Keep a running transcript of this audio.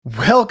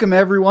Welcome,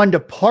 everyone, to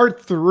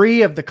part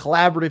 3 of the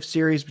collaborative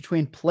series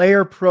between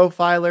Player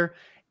Profiler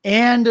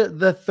and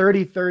the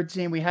 33rd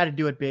team. We had to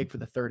do it big for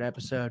the third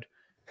episode.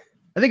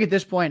 I think at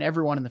this point,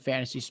 everyone in the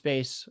fantasy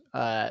space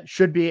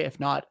should be, if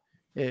not,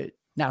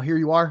 now here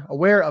you are,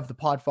 aware of the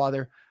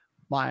Podfather,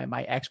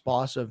 my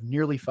ex-boss of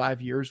nearly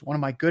 5 years, one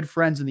of my good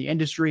friends in the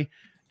industry,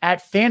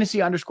 at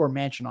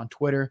fantasy_mansion on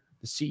Twitter,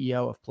 the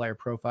CEO of Player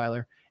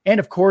Profiler. And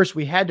of course,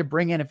 we had to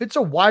bring in, if it's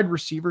a wide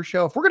receiver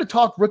show, if we're going to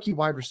talk rookie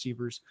wide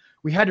receivers,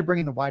 we had to bring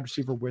in the wide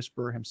receiver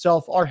whisperer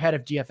himself, our head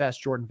of DFS,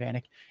 Jordan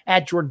Vanek,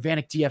 at Jordan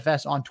Vanek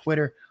DFS on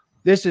Twitter.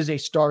 This is a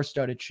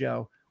star-studded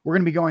show. We're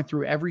going to be going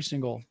through every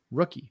single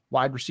rookie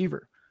wide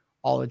receiver.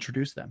 I'll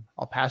introduce them.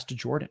 I'll pass to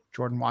Jordan.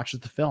 Jordan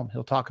watches the film.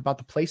 He'll talk about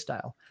the play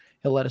style.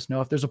 He'll let us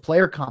know if there's a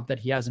player comp that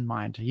he has in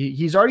mind.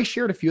 He's already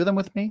shared a few of them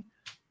with me.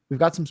 We've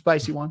got some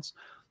spicy ones.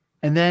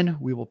 And then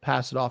we will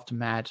pass it off to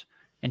Matt,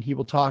 and he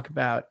will talk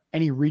about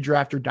any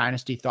redraft or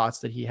dynasty thoughts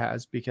that he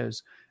has,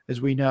 because as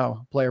we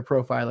know, Player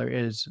Profiler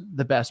is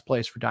the best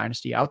place for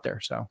dynasty out there.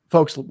 So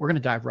folks, we're going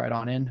to dive right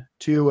on in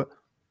to,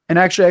 and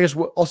actually, I guess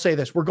I'll say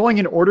this. We're going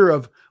in order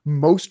of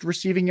most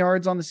receiving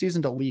yards on the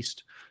season to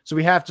least. So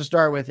we have to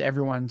start with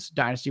everyone's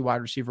dynasty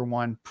wide receiver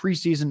one.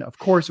 Preseason, of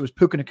course, it was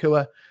Puka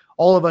Nacua.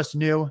 All of us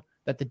knew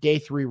that the day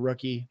 3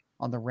 rookie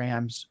on the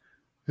Rams,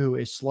 who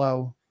is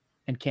slow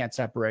and can't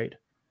separate,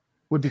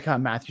 would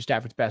become Matthew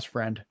Stafford's best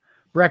friend.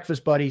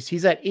 Breakfast buddies.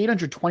 He's at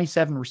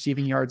 827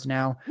 receiving yards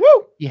now.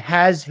 Woo! He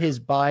has his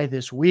bye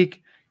this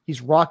week.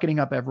 He's rocketing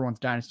up everyone's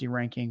dynasty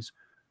rankings.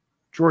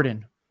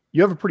 Jordan,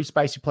 you have a pretty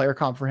spicy player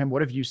comp for him.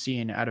 What have you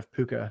seen out of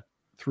Puka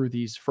through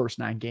these first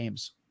 9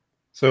 games?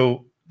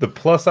 So the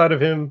plus side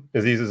of him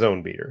is he's his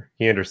own beater.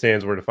 He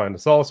understands where to find the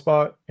soft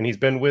spot, and he's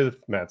been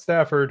with Matt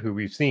Stafford, who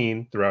we've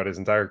seen throughout his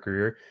entire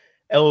career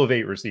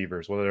elevate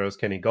receivers, whether it was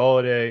Kenny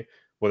Golladay,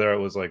 whether it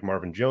was like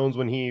Marvin Jones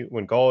when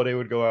Golladay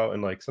would go out,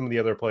 and like some of the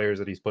other players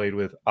that he's played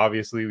with.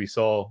 Obviously, we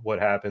saw what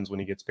happens when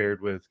he gets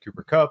paired with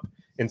Cooper Kupp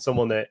and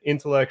someone that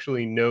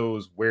intellectually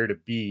knows where to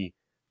be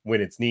when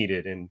it's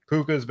needed. And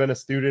Puka's been a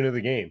student of the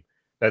game.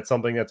 That's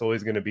something that's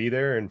always going to be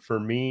there. And for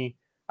me,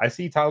 I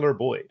see Tyler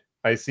Boyd.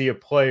 I see a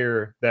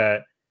player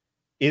that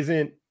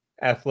isn't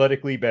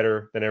athletically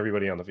better than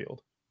everybody on the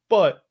field,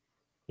 but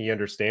he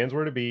understands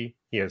where to be.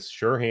 He has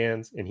sure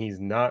hands, and he's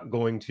not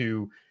going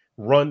to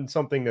run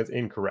something that's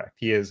incorrect.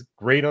 He is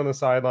great on the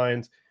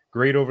sidelines,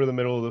 great over the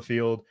middle of the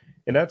field,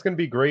 and that's going to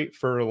be great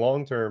for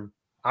long term.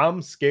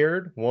 I'm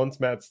scared once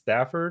Matt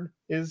Stafford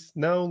is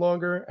no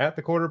longer at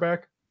the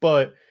quarterback,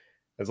 but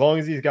as long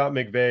as he's got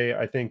McVay,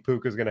 I think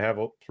Puka's going to have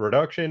a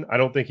production. I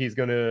don't think he's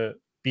going to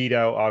beat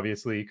out,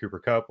 obviously, Cooper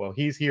Kupp while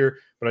he's here,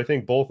 but I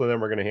think both of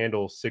them are going to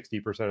handle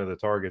 60% of the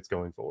targets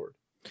going forward.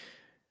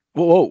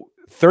 Whoa,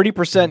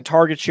 30%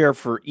 target share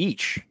for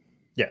each.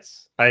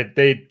 Yes.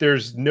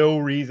 There's no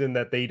reason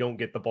that they don't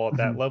get the ball at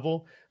that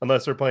level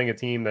unless they're playing a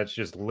team that's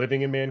just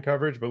living in man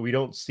coverage, but we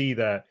don't see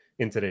that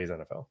in today's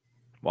NFL.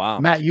 Wow.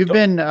 Matt, you've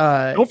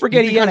don't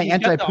forget he's got the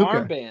anti-Puka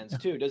armbands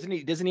too, doesn't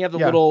he? Doesn't he have the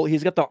little,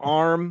 he's got the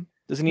arm,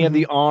 doesn't he have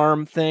the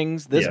arm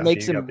things? This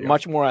makes him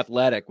much more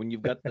athletic when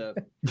you've got the,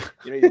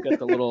 you've got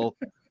the little,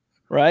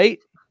 right?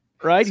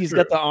 He's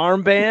got the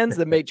armbands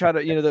that may try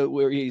to,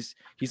 where he's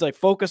like,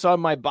 focus on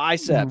my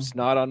biceps,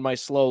 not on my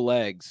slow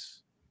legs.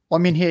 Well,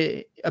 I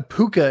mean, a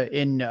Puka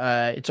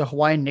it's a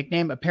Hawaiian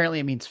nickname. Apparently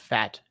it means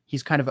fat.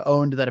 He's kind of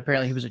owned that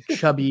apparently he was a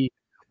chubby,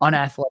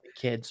 unathletic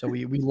kid. So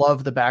we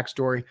love the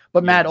backstory.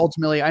 But Matt,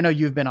 ultimately, I know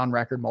you've been on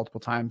record multiple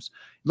times.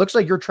 It looks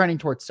like you're trending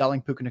towards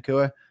selling Puka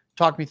Nacua.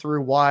 Talk me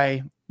through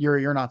why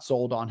you're not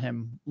sold on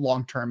him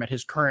long-term at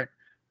his current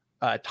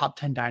top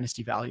 10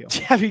 dynasty value.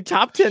 I mean,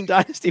 top 10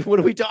 dynasty. What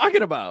are we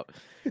talking about?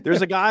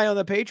 There's a guy on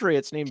the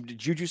Patriots named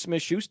Juju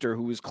Smith-Schuster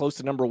who was close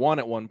to number 1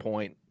 at one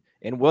point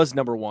and was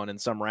number 1 in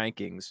some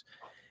rankings,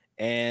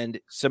 and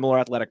similar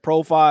athletic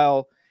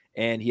profile.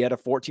 And he had a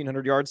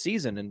 1,400-yard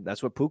season, and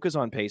that's what Puka's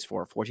on pace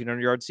for, a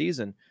 1,400-yard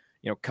season,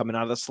 coming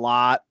out of the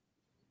slot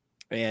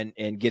and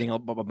getting a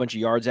bunch of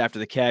yards after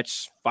the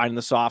catch, finding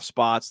the soft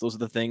spots. Those are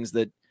the things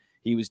that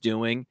he was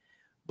doing.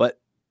 But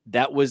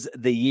that was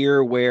the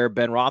year where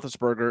Ben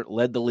Roethlisberger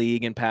led the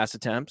league in pass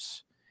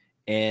attempts.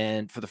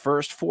 And for the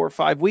first 4 or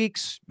 5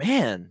 weeks,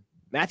 man,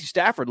 Matthew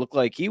Stafford looked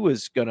like he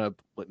was going to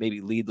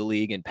maybe lead the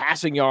league in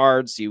passing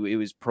yards. He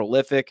was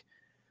prolific.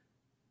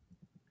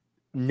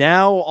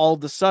 Now, all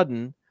of a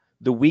sudden,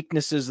 the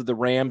weaknesses of the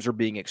Rams are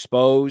being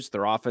exposed.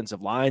 Their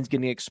offensive line's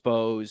getting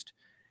exposed,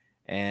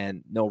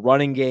 and no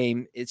running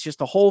game. It's just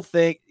the whole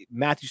thing.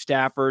 Matthew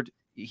Stafford,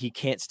 he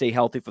can't stay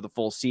healthy for the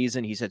full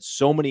season. He's had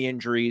so many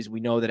injuries.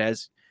 We know that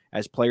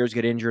as players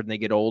get injured and they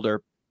get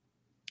older,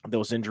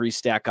 those injuries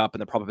stack up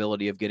and the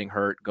probability of getting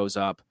hurt goes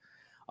up.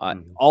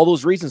 All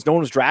those reasons no one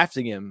was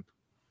drafting him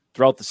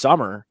throughout the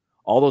summer,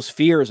 all those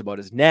fears about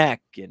his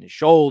neck and his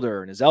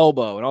shoulder and his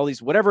elbow and all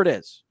these, whatever it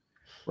is,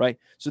 right?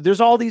 So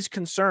there's all these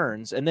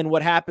concerns. And then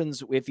what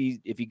happens if he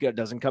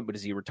doesn't come, but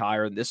does he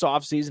retire in this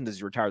offseason? Does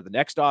he retire the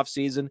next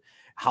offseason?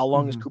 How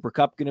long is Cooper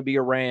Kupp going to be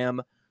a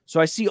Ram? So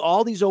I see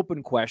all these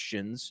open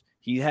questions.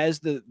 He has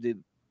the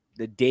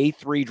the day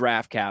 3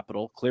 draft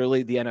capital.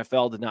 Clearly, the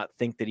NFL did not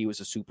think that he was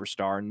a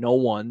superstar. No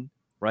one,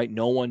 right?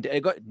 No one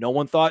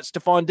thought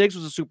Stephon Diggs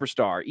was a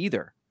superstar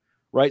either,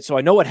 right? So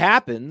I know what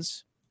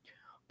happens,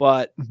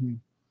 but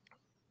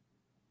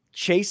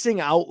chasing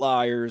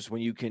outliers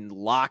when you can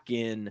lock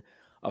in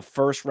a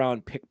first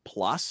round pick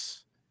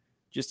plus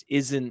just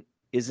is a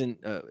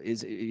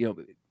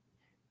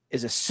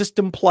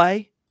system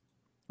play,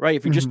 right?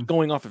 If you're just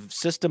going off of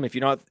system, if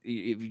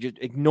you just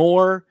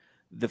ignore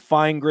the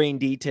fine grained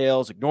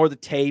details, ignore the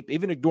tape,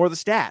 even ignore the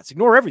stats,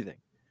 ignore everything.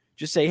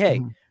 Just say,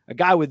 hey, a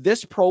guy with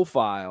this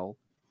profile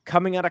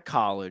coming out of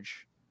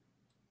college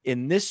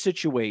in this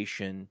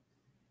situation,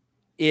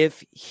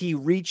 if he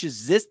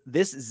reaches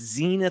this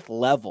zenith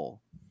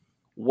level,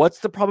 what's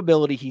the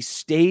probability he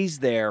stays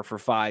there for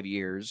 5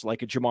 years,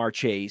 like a Jamar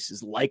Chase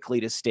is likely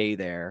to stay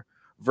there,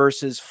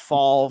 versus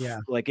fall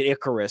like an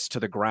Icarus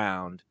to the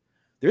ground?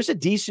 There's a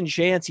decent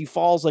chance he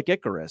falls like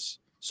Icarus.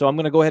 So I'm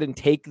going to go ahead and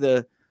take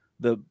the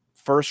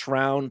first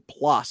round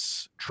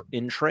plus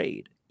in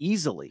trade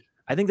easily.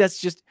 I think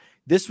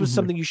this was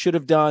something you should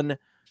have done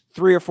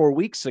 3 or 4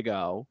 weeks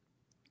ago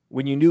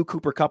when you knew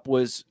Cooper Kupp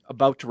was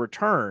about to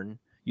return.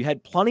 You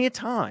had plenty of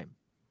time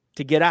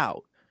to get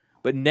out.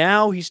 But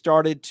now he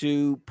started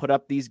to put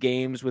up these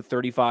games with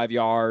 35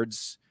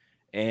 yards,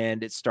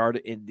 and it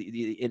started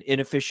in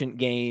inefficient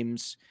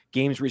games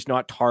where he's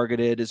not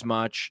targeted as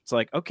much. It's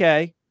like,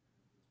 okay,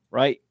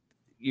 right?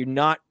 You're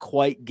not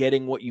quite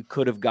getting what you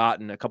could have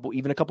gotten a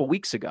couple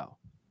weeks ago.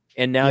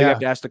 And now you have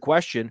to ask the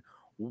question,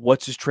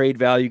 what's his trade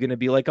value going to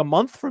be like a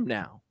month from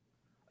now?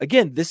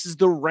 Again, this is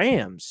the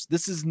Rams.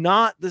 This is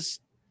not this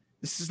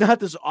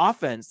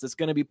offense that's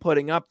going to be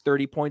putting up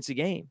 30 points a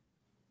game.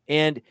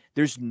 And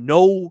there's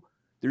no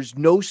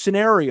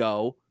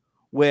scenario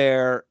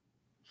where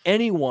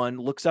anyone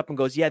looks up and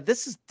goes, yeah,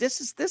 this is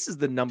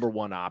the number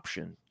one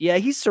option. Yeah,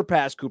 he's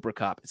surpassed Cooper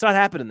Kupp. It's not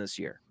happening this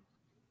year.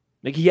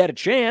 Like, he had a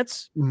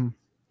chance,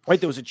 right?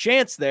 There was a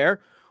chance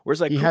there.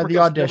 Whereas like Cooper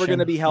Kupp's never going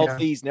to be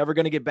healthy. Yeah. He's never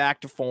going to get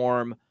back to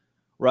form,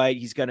 right?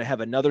 He's going to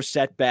have another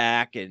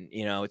setback, and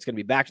it's going to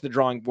be back to the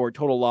drawing board.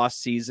 Total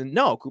lost season.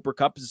 No, Cooper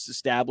Kupp has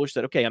established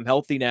that, okay, I'm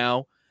healthy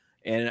now,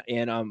 and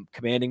I'm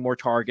commanding more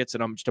targets,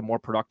 and I'm just a more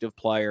productive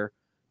player.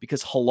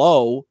 Because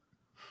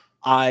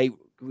I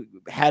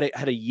had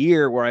a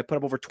year where I put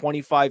up over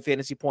 25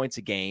 fantasy points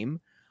a game.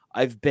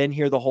 I've been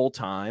here the whole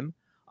time.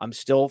 I'm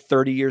still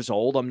 30 years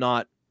old. I'm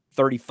not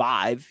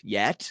 35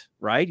 yet,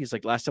 right? He's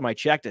like, last time I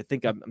checked, I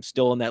think I'm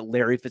still in that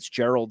Larry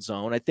Fitzgerald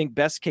zone. I think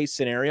best case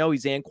scenario,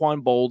 he's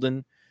Anquan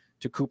Boldin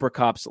to Cooper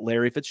Kupp's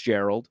Larry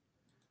Fitzgerald.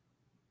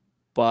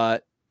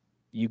 But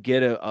you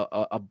get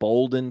a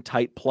Boldin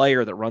type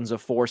player that runs a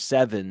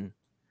 4.7,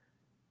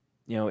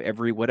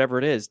 every whatever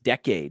it is,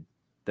 decade,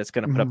 that's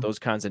going to put up those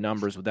kinds of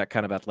numbers with that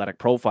kind of athletic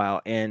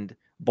profile. And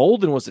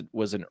Boldin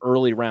was an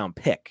early round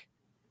pick.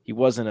 He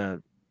wasn't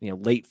a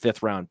late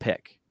 5th round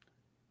pick.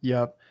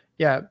 Yep.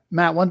 Yeah,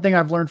 Matt, one thing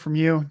I've learned from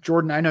you,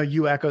 Jordan, I know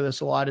you echo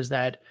this a lot, is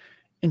that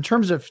in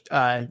terms of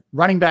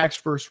running backs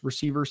versus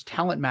receivers,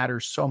 talent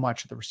matters so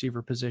much at the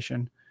receiver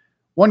position.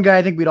 One guy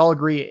I think we'd all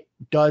agree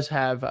does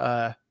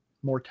have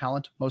more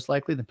talent, most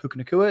likely, than Puka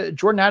Nacua.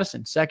 Jordan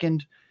Addison,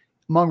 second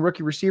among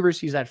rookie receivers.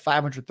 He's at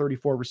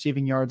 534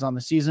 receiving yards on the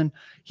season.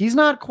 He's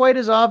not quite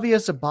as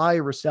obvious a buy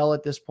or a sell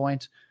at this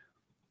point.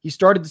 He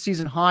started the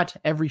season hot.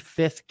 Every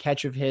 5th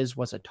catch of his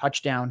was a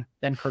touchdown.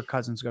 Then Kirk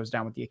Cousins goes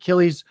down with the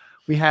Achilles.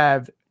 We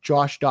have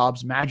Josh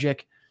Dobbs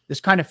magic. This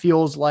kind of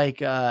feels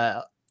like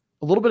a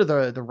little bit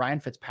of the Ryan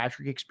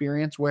Fitzpatrick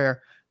experience,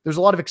 where there's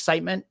a lot of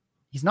excitement.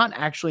 He's not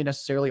actually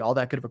necessarily all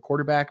that good of a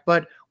quarterback,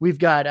 but we've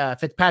got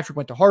Fitzpatrick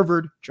went to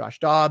Harvard. Josh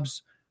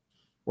Dobbs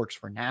works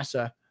for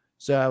NASA.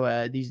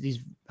 So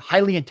these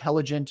highly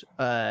intelligent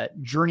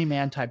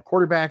journeyman type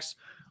quarterbacks.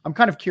 I'm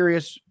kind of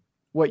curious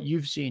what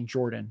you've seen,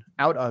 Jordan,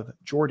 out of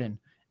Jordan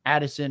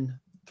Addison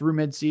through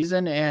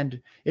midseason, and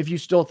if you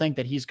still think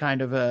that he's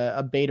kind of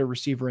a beta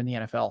receiver in the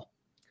NFL.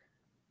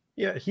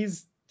 Yeah,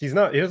 he's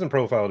not. He doesn't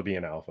profile to be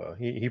an alpha.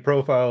 He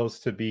profiles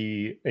to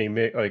be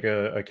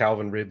a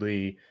Calvin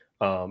Ridley.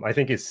 I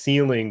think his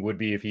ceiling would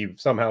be, if he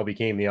somehow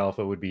became the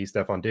alpha, would be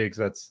Stephon Diggs.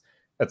 That's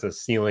a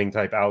ceiling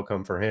type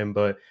outcome for him.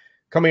 But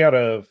coming out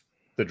of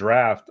the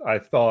draft, I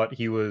thought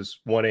he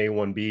was 1A,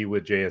 1B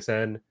with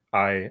JSN.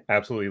 I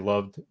absolutely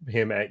loved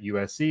him at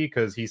USC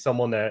because he's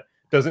someone that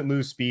doesn't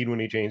lose speed when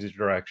he changes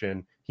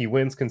direction. He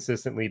wins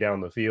consistently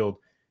down the field.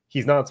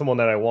 He's not someone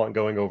that I want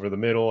going over the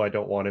middle. I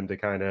don't want him to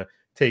kind of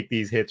take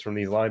these hits from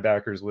these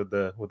linebackers with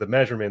the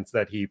measurements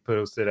that he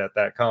posted at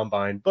that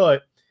combine.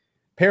 But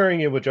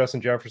pairing it with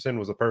Justin Jefferson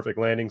was a perfect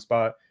landing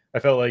spot. I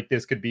felt like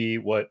this could be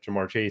what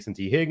Jamar Chase and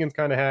T. Higgins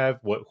kind of have,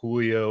 what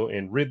Julio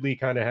and Ridley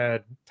kind of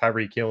had,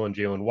 Tyreek Hill and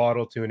Jalen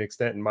Waddle to an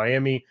extent in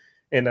Miami.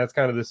 And that's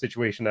kind of the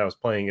situation that I was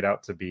playing it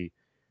out to be.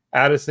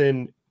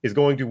 Addison is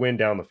going to win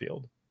down the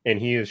field. And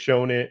he has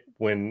shown it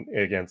when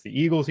against the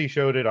Eagles, he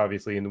showed it.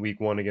 Obviously, in the week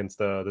 1 against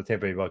the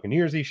Tampa Bay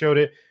Buccaneers, he showed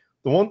it.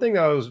 The one thing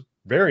that I was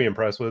very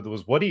impressed with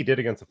was what he did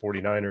against the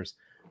 49ers.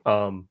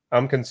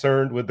 I'm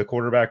concerned with the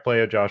quarterback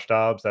play of Josh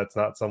Dobbs. That's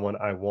not someone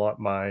I want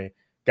my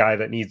guy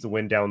that needs to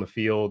win down the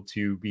field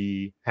to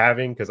be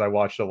having, because I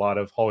watched a lot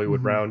of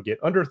Hollywood Brown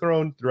get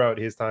underthrown throughout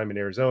his time in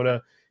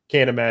Arizona.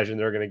 Can't imagine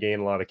they're going to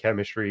gain a lot of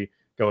chemistry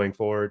going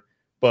forward.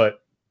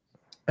 But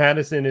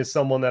Addison is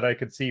someone that I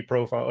could see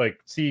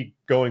see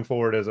going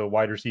forward as a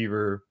wide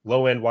receiver,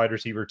 low end wide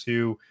receiver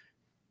 2.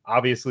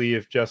 Obviously,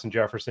 if Justin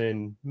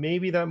Jefferson,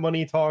 maybe that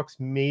money talks,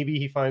 maybe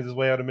he finds his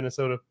way out of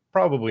Minnesota,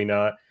 probably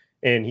not.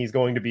 And he's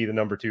going to be the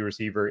number 2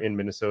 receiver in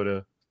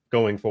Minnesota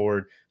going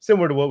forward,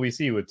 similar to what we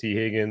see with T.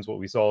 Higgins, what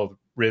we saw with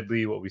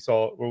Ridley, what we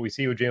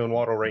see with Jalen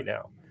Waddle right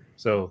now.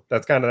 So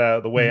that's kind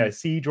of the way I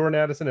see Jordan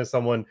Addison, as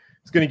someone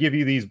who's going to give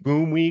you these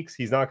boom weeks.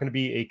 He's not going to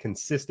be a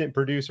consistent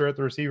producer at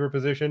the receiver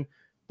position,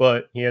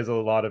 but he has a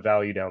lot of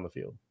value down the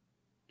field.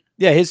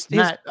 Yeah, his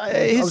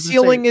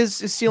ceiling is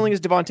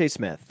Devontae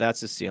Smith. That's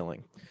his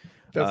ceiling.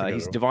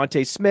 He's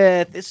Devontae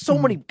Smith. There's so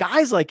many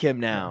guys like him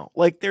now.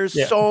 Like there's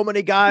so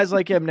many guys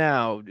like him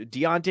now.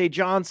 Deontay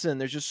Johnson.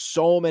 There's just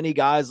so many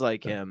guys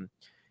like him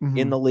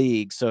in the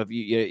league. So if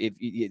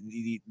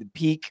the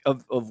peak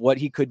of what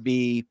he could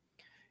be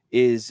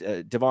is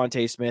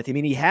Devontae Smith. I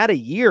mean, he had a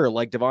year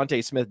like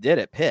Devontae Smith did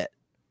at Pitt.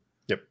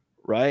 Yep.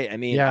 Right. I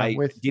mean,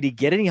 did he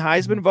get any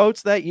Heisman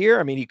votes that year?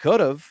 I mean, he could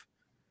have.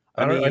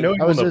 I know he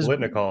won the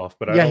Blitnikoff,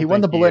 but he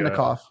won the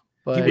Blitnikoff.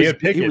 But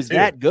he was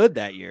that good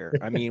that year.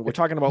 I mean, we're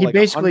talking about he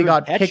basically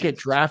got catches. Pickett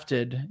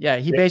drafted. Yeah,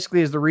 he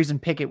basically is the reason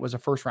Pickett was a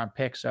first-round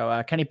pick.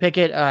 So Kenny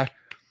Pickett,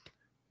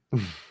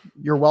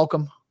 you're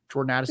welcome,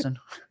 Jordan Addison.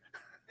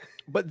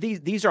 But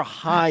these are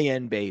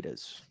high-end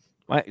betas.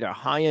 Right? They're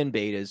high-end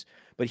betas,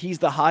 but he's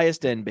the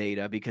highest-end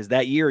beta because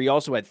that year he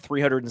also had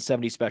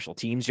 370 special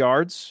teams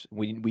yards.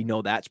 We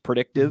know that's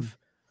predictive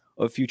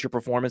of future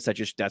performance. That's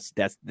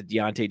the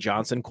Deontay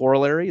Johnson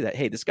corollary that,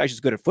 hey, this guy's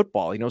just good at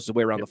football. He knows his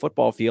way around the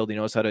football field. He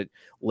knows how to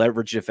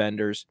leverage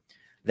defenders.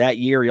 That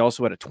year, he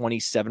also had a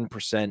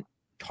 27%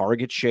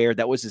 target share.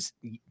 That was his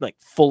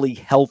fully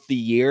healthy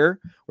year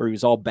where he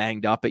was all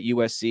banged up at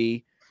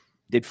USC,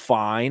 did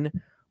fine.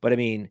 But I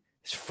mean,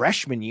 his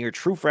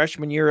true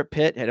freshman year at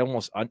Pitt had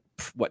almost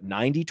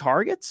 90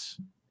 targets.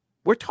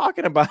 We're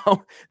talking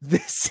about,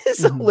 this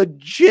is a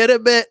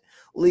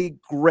legitimately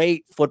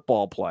great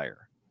football player.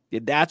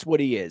 That's what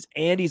he is.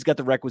 And he's got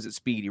the requisite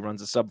speed. He runs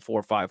a sub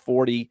 4.5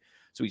 40.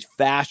 So he's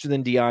faster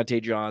than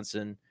Deontay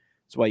Johnson.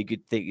 That's why you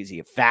could think, is he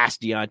a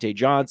fast Deontay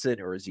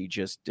Johnson or is he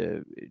just,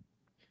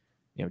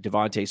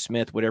 Devontae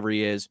Smith, whatever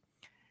he is?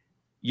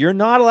 You're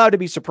not allowed to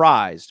be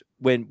surprised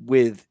when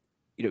with,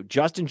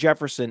 Justin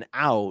Jefferson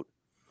out,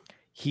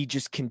 he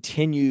just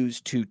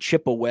continues to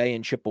chip away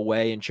and chip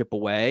away and chip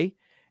away.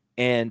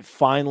 And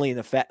finally, in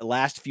the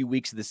last few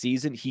weeks of the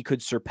season, he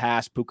could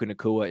surpass Puka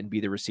Nacua and be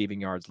the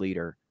receiving yards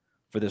leader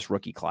for this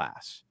rookie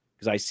class,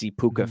 because I see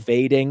Puka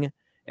fading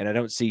and I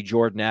don't see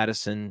Jordan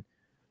Addison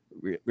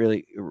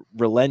really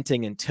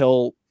relenting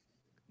until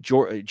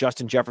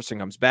Justin Jefferson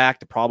comes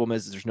back. The problem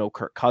is there's no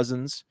Kirk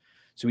Cousins.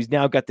 So he's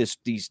now got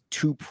these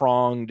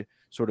two-pronged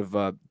sort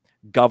of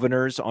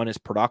governors on his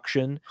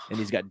production, and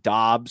he's got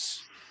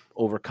Dobbs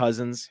over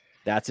Cousins.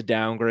 That's a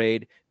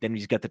downgrade. Then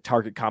he's got the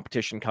target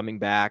competition coming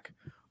back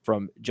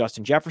from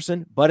Justin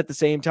Jefferson. But at the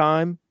same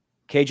time,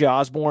 KJ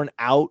Osborne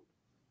out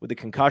with a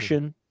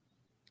concussion.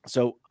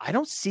 So I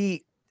don't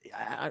see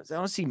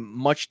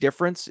much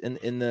difference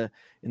in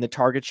the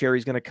target share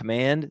he's going to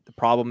command. The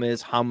problem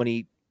is, how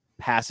many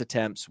pass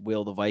attempts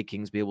will the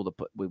Vikings be able to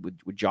put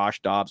with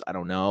Josh Dobbs? I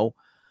don't know.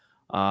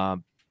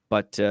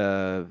 But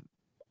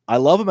I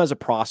love him as a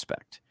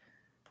prospect.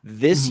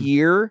 This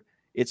year,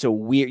 it's a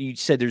weird, you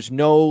said there's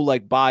no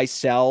buy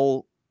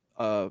sell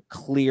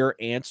clear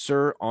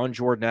answer on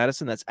Jordan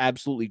Addison. That's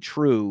absolutely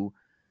true,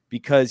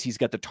 because he's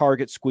got the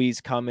target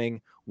squeeze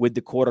coming with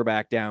the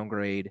quarterback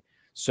downgrade.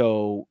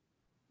 So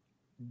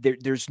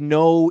there's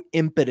no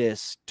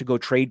impetus to go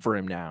trade for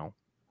him now,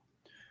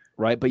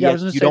 right? But yet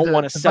you don't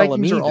want to sell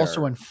him either. Are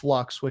also in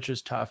flux, which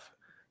is tough.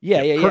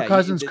 Yeah. Kirk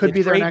Cousins could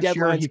be there next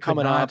year. He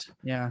coming up.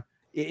 Yeah,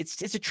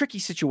 it's a tricky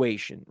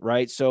situation,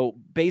 right? So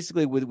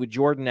basically, with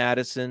Jordan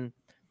Addison,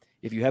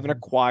 if you haven't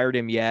acquired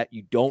him yet,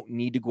 you don't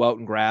need to go out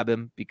and grab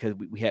him, because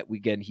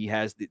he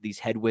has these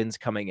headwinds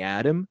coming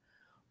at him.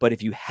 But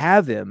if you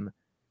have him,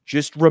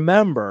 just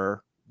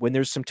remember, when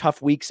there's some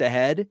tough weeks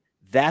ahead,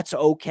 that's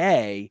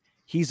okay.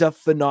 He's a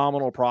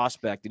phenomenal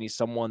prospect, and he's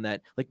someone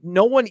that,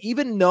 no one,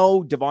 even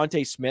though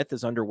Devontae Smith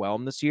is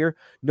underwhelmed this year,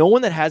 no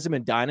one that has him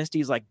in Dynasty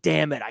is like,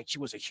 damn it, it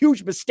was a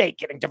huge mistake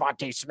getting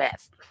Devontae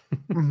Smith.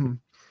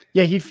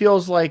 Yeah, he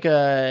feels like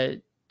a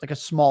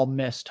small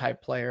miss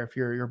type player if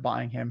you're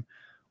buying him.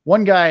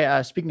 One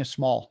guy, speaking of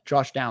small,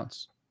 Josh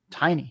Downs,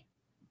 tiny,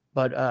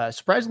 but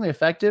surprisingly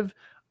effective.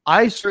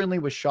 I certainly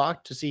was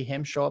shocked to see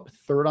him show up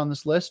third on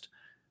this list.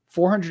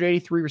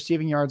 483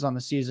 receiving yards on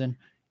the season.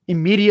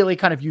 Immediately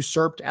kind of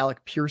usurped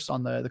Alec Pierce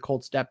on the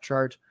Colts depth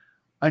chart.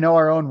 I know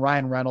our own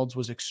Ryan Reynolds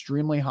was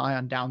extremely high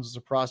on Downs as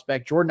a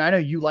prospect. Jordan, I know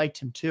you liked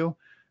him too.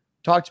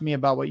 Talk to me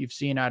about what you've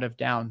seen out of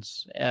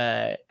Downs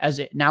as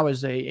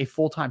a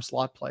full-time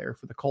slot player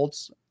for the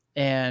Colts,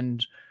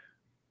 and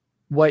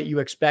what you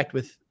expect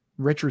with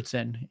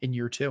Richardson in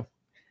year 2.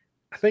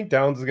 I think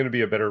Downs is going to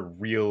be a better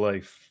real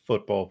life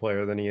football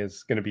player than he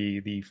is going to be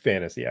the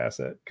fantasy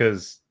asset.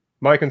 Because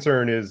my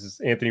concern is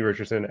Anthony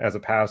Richardson as a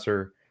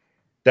passer,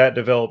 that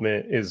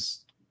development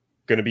is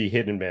going to be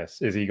hit and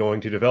miss. Is he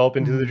going to develop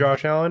into the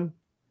Josh Allen?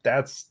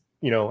 That's,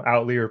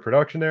 outlier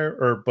production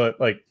there, but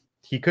like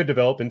he could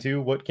develop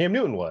into what Cam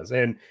Newton was.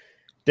 And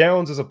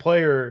Downs as a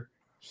player,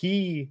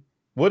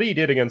 what he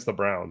did against the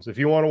Browns. If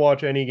you want to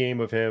watch any game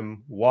of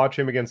him, watch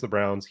him against the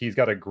Browns. He's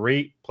got a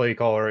great play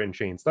caller in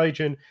Shane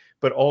Steichen,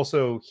 but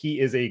also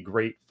he is a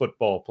great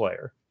football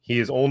player. He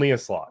is only a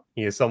slot.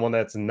 He is someone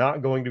that's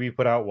not going to be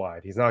put out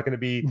wide. He's not going to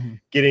be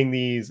getting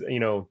these,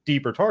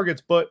 deeper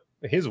targets, but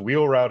his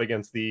wheel route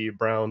against the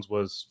Browns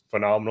was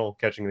phenomenal,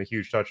 catching the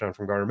huge touchdown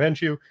from Gardner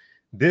Minshew.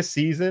 This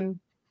season,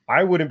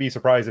 I wouldn't be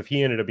surprised if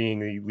he ended up being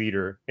the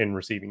leader in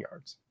receiving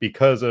yards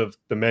because of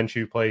the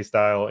Minshew play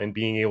style and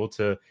being able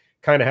to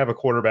kind of have a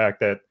quarterback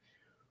that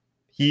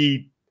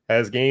he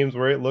has games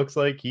where it looks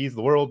like he's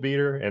the world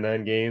beater, and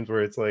then games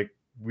where it's like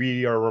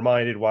we are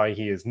reminded why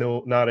he is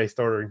not a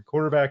starter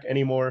quarterback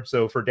anymore.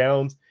 So for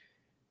Downs,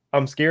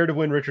 I'm scared of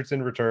when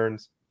Richardson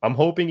returns. I'm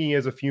hoping he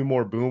has a few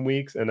more boom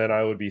weeks, and then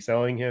I would be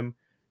selling him.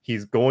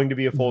 He's going to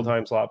be a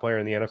full-time slot player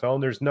in the NFL,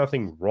 and there's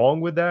nothing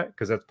wrong with that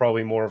because that's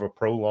probably more of a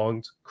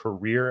prolonged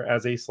career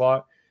as a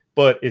slot.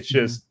 But it's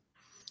just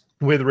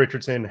with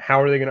Richardson,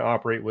 how are they going to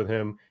operate with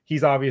him?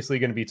 He's obviously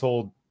going to be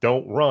told,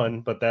 don't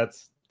run, but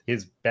that's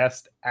his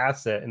best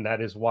asset, and that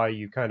is why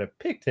you kind of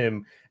picked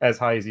him as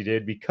high as he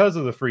did because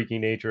of the freaky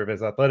nature of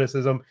his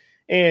athleticism.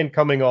 And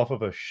coming off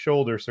of a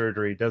shoulder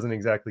surgery doesn't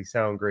exactly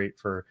sound great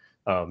for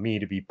me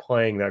to be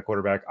playing that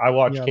quarterback. I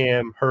watched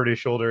Cam hurt his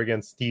shoulder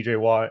against TJ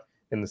Watt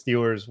and the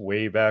Steelers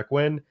way back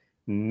when.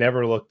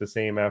 Never looked the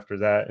same after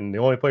that. And the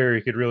only player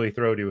he could really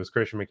throw to was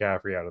Christian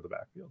McCaffrey out of the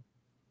backfield.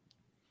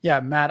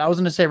 Yeah, Matt, I was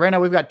going to say right now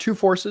we've got two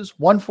forces.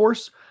 One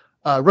force,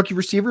 rookie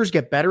receivers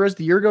get better as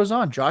the year goes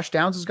on. Josh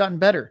Downs has gotten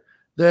better.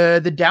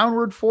 The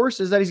downward force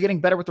is that he's getting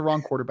better with the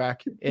wrong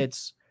quarterback.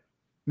 It's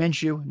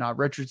Minshew, not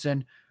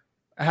Richardson.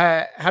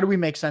 How do we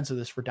make sense of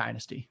this for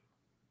Dynasty?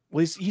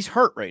 Well, he's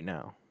hurt right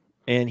now.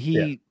 And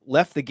he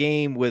left the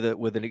game with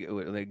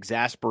an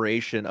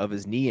exasperation of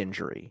his knee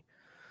injury.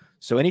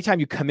 So anytime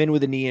you come in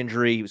with a knee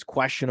injury, he was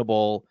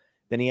questionable,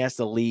 then he has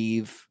to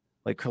leave.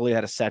 Like clearly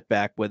had a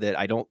setback with it.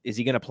 Is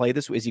he going to play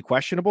this? Is he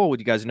questionable? Would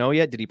you guys know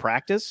yet? Did he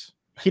practice?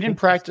 He didn't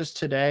practice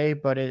today,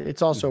 but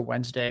it's also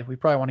Wednesday. We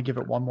probably want to give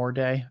it one more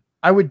day.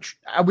 I would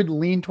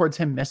lean towards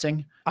him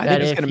missing. I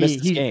think he's going to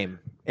miss this game.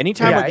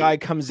 Anytime a guy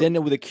comes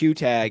in with a Q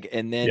tag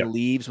and then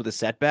leaves with a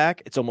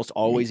setback, it's almost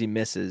always he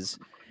misses.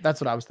 That's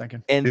what I was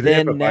thinking. And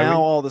then now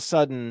all of a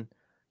sudden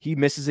he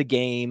misses a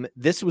game.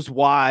 This was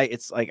why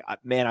it's like,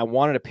 man, I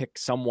wanted to pick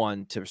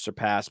someone to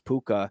surpass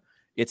Puka.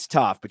 It's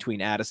tough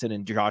between Addison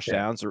and Josh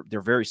Downs.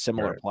 They're very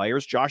similar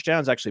players. Josh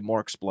Downs actually more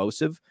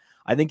explosive.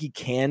 I think he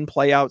can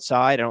play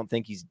outside. I don't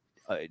think he's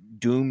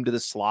doomed to the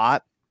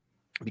slot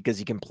because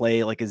he can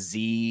play like a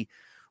Z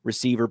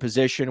receiver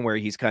position where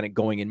he's kind of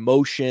going in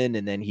motion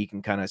and then he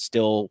can kind of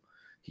still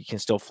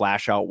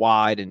flash out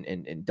wide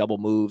and double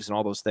moves and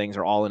all those things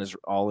are all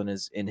in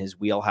his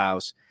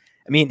wheelhouse.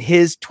 I mean,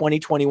 his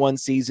 2021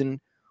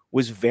 season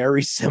was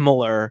very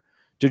similar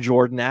to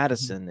Jordan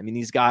Addison. I mean,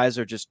 these guys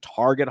are just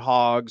target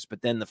hogs,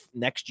 but then the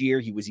next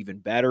year he was even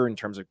better in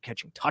terms of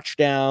catching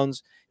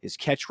touchdowns. His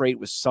catch rate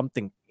was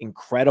something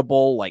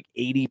incredible, like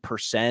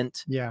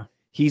 80%. Yeah.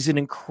 He's an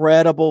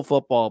incredible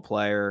football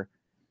player,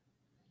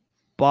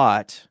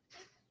 but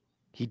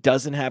he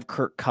doesn't have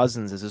Kirk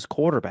Cousins as his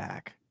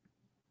quarterback,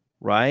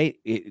 right?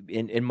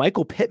 And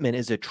Michael Pittman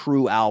is a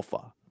true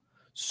alpha.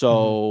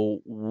 So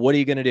what are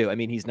you going to do? I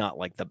mean, he's not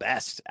like the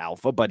best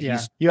alpha, but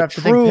he's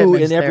true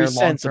in every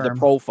sense of the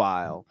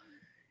profile.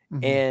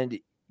 And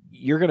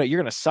you're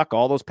going to suck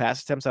all those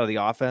pass attempts out of the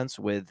offense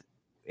with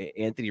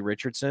Anthony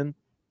Richardson,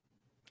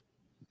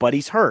 but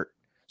he's hurt.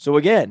 So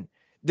again,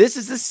 this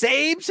is the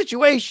same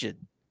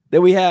situation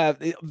that we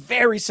have,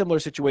 very similar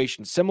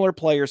situation, similar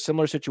player,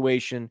 similar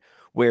situation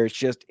where it's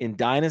just in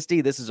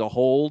Dynasty, this is a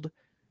hold.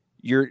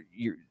 You're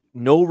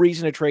no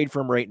reason to trade for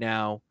him right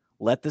now.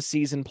 Let the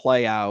season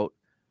play out.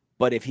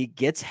 But if he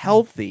gets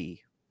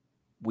healthy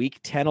week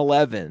 10,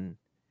 11,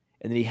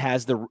 and then he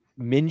has the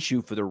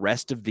Minshew for the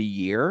rest of the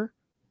year,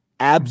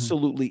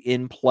 absolutely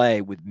in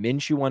play with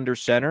Minshew under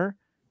center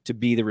to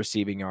be the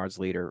receiving yards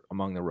leader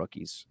among the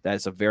rookies.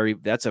 That's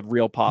a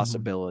real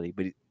possibility.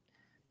 But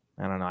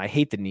I don't know. I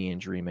hate the knee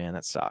injury, man.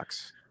 That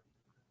sucks.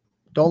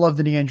 Don't love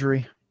the knee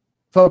injury.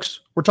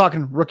 Folks, we're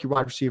talking rookie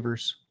wide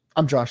receivers.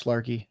 I'm Josh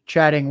Larky,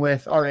 chatting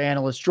with our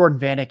analysts, Jordan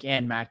Vanek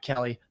and Matt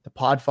Kelley, the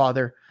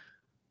Podfather.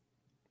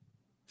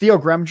 Theo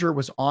Greminger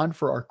was on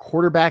for our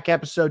quarterback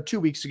episode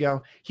 2 weeks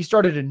ago. He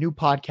started a new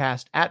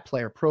podcast at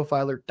Player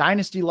Profiler,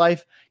 Dynasty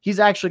Life. He's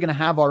actually going to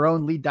have our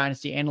own lead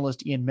Dynasty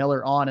analyst, Ian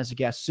Miller, on as a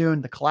guest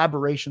soon. The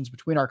collaborations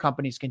between our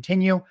companies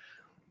continue.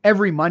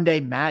 Every Monday,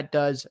 Matt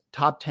does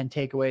top 10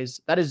 takeaways.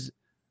 That is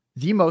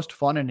the most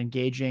fun and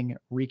engaging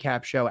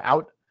recap show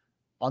out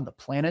on the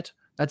planet.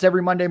 That's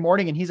every Monday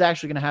morning, and he's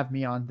actually going to have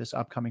me on this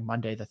upcoming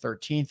Monday, the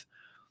 13th.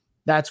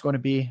 That's going to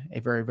be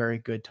a very, very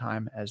good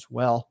time as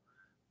well.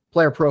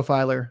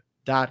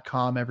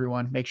 PlayerProfiler.com,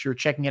 everyone. Make sure you're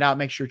checking it out.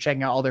 Make sure you're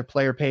checking out all their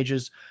player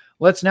pages.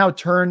 Let's now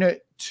turn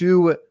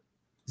to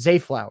Zay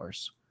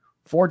Flowers.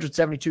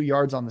 472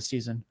 yards on the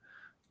season.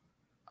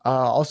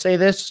 I'll say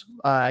this.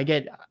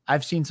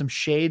 I've seen some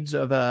shades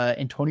of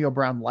Antonio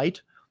Brown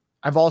light.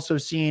 I've also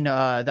seen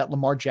that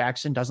Lamar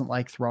Jackson doesn't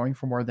like throwing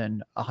for more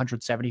than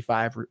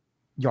 175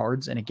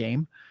 yards in a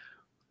game.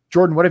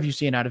 Jordan, what have you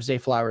seen out of Zay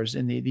Flowers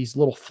in these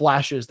little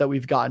flashes that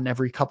we've gotten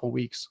every couple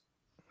weeks?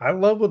 I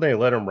love when they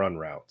let him run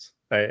routes.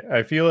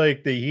 I feel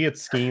like he had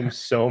schemed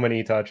so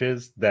many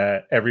touches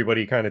that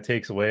everybody kind of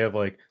takes away of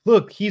like,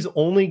 look, he's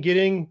only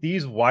getting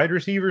these wide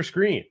receiver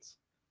screens.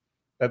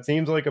 That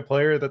seems like a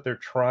player that they're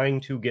trying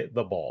to get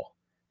the ball,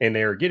 and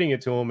they're getting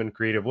it to him in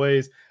creative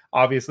ways.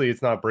 Obviously,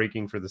 it's not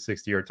breaking for the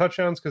 60-yard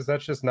touchdowns because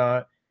that's just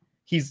not.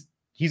 He's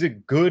a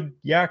good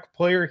yak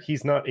player.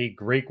 He's not a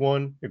great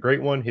one.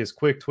 His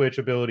quick twitch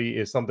ability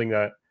is something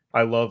that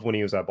I love when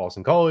he was at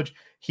Boston College.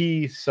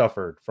 He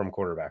suffered from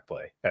quarterback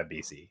play at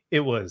BC.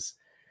 It was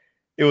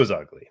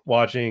ugly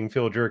watching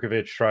Phil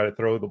Jerkovich try to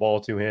throw the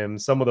ball to him.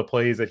 Some of the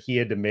plays that he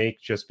had to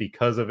make just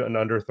because of an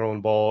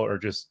underthrown ball or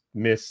just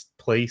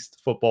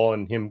misplaced football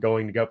and him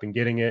going up and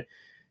getting it.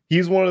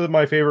 He's one of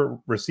my favorite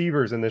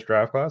receivers in this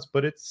draft class,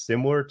 but it's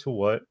similar to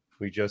what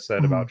we just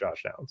said about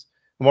Josh Downs.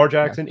 Lamar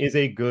Jackson is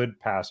a good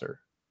passer.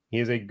 He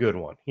is a good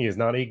one. He is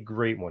not a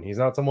great one. He's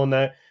not someone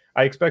that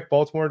I expect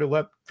Baltimore to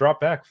let drop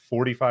back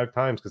 45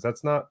 times because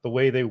that's not the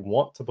way they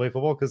want to play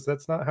football, because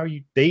that's not how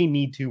they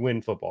need to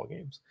win football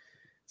games.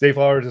 Zay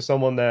Flowers is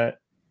someone that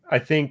I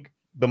think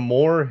the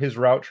more his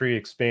route tree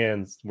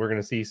expands, we're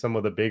going to see some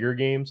of the bigger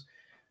games,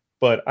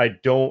 but I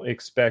don't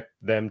expect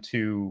them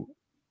to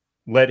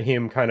let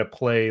him kind of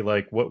play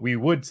like what we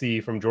would see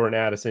from Jordan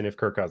Addison if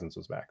Kirk Cousins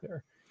was back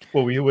there,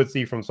 what we would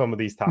see from some of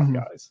these top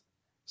guys.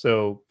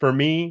 So for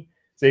me,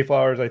 Zay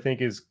Flowers, I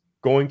think, is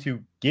going to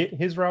get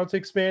his routes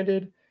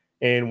expanded.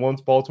 And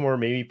once Baltimore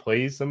maybe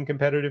plays some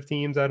competitive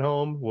teams at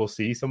home, we'll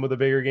see some of the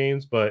bigger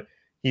games, but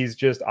he's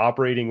just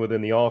operating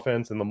within the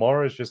offense, and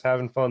Lamar is just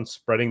having fun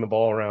spreading the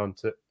ball around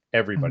to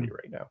everybody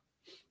right now.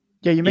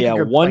 Yeah, you make a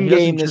good one point.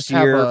 Game this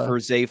year for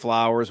Zay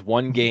Flowers,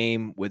 one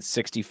game with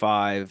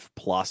 65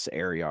 plus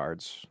air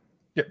yards.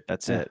 Yep.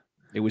 That's it.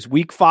 It was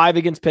week 5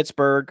 against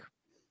Pittsburgh,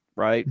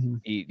 right?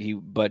 He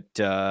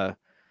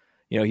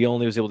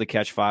only was able to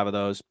catch 5 of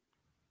those.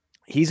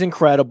 He's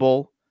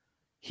incredible.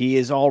 He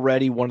is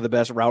already one of the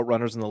best route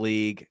runners in the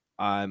league.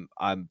 I'm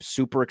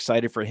super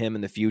excited for him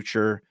in the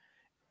future.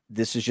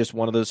 This is just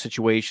one of those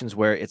situations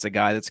where it's a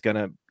guy that's going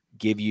to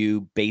give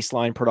you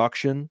baseline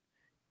production,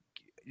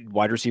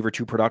 wide receiver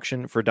 2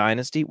 production for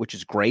Dynasty, which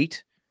is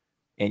great.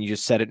 And you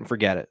just set it and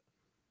forget it.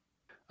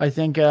 I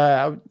think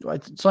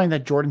something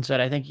that Jordan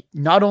said, I think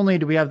not only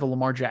do we have the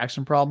Lamar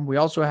Jackson problem, we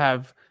also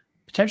have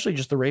potentially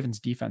just the Ravens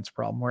defense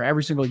problem, where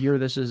every single year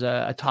this is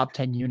a top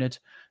 10 unit.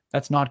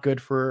 That's not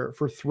good for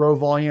throw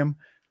volume.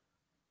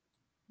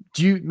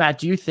 Matt,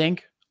 do you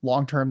think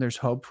long-term there's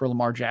hope for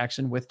Lamar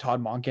Jackson with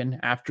Todd Monken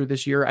after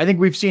this year? I think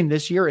we've seen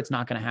this year it's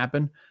not going to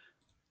happen.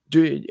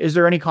 Is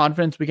there any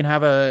confidence we can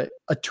have a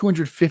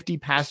 250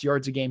 pass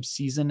yards a game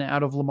season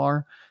out of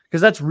Lamar?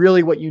 Because that's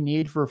really what you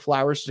need for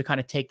Flowers to kind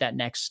of take that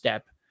next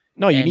step.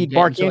 No, you need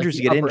Mark Andrews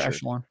to get injured.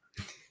 Echelon.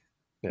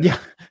 Yeah.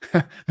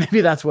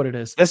 Maybe that's what it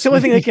is. That's the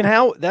only thing that can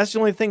help. That's the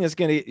only thing that's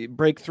going to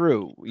break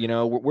through. We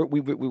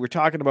were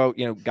talking about,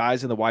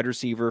 guys in the wide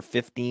receiver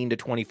 15 to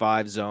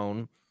 25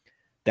 zone.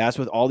 That's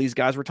what all these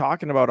guys we're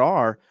talking about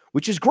are,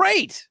 which is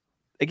great.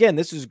 Again,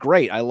 this is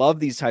great. I love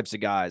these types of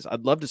guys.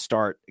 I'd love to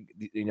start,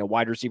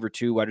 wide receiver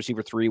 2, wide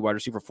receiver 3, wide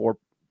receiver 4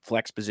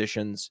 flex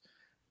positions.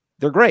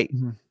 They're great.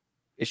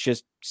 It's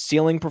just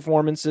ceiling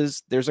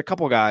performances. There's a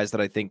couple guys that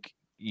I think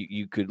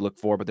you could look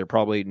for, but they're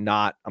probably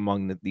not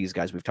among these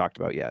guys we've talked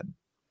about yet.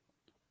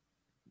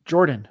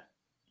 Jordan,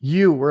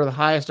 you were the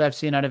highest I've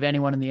seen out of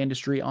anyone in the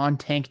industry on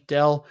Tank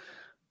Dell.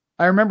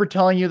 I remember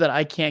telling you that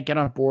I can't get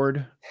on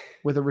board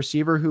with a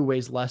receiver who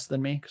weighs less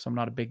than me because I'm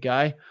not a big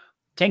guy.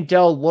 Tank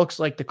Dell looks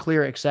like the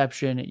clear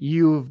exception.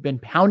 You've been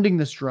pounding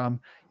this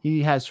drum.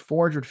 He has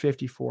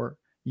 454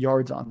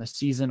 yards on the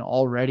season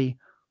already.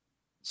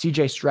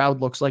 CJ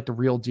Stroud looks like the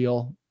real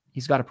deal.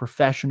 He's got a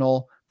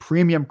professional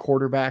premium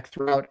quarterback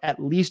throughout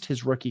at least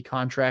his rookie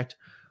contract.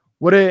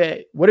 What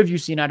have you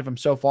seen out of him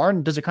so far?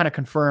 And does it kind of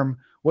confirm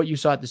what you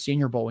saw at the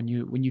Senior Bowl when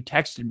you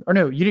texted, or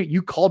no,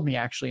 you called me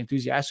actually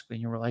enthusiastically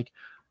and you were like,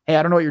 hey,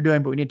 I don't know what you're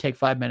doing, but we need to take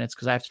 5 minutes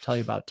because I have to tell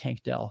you about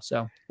Tank Dell.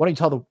 So why don't you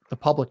tell the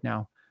public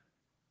now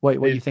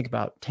what you think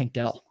about Tank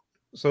Dell?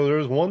 So there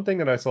was one thing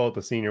that I saw at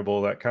the Senior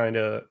Bowl that kind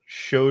of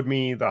showed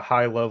me the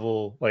high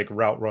level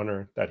route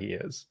runner that he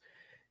is.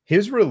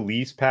 His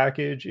release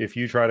package, if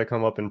you try to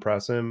come up and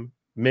press him,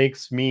 made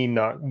me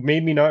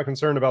not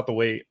concerned about the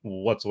weight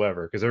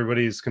whatsoever, because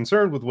everybody's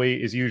concerned with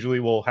weight is usually,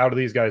 well, how do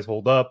these guys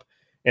hold up?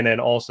 And then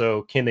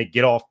also, can they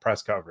get off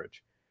press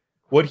coverage?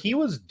 What he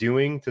was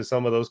doing to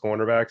some of those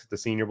cornerbacks at the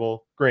Senior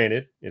Bowl,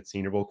 granted, it's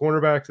Senior Bowl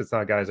cornerbacks. It's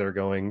not guys that are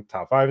going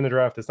top 5 in the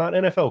draft. It's not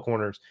NFL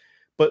corners,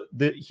 but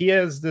he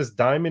has this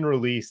diamond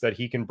release that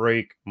he can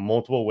break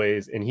multiple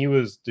ways, and he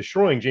was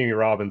destroying Jamie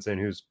Robinson,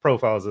 whose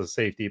profile is a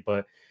safety,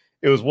 but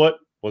it was what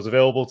was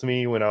available to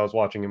me when I was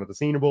watching him at the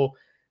Senior Bowl.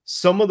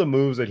 Some of the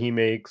moves that he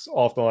makes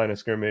off the line of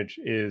scrimmage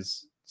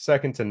is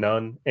second to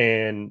none,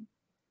 and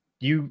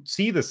you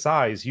see the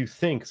size, you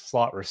think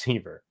slot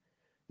receiver.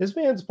 This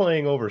man's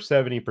playing over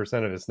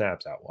 70% of his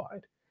snaps out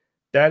wide.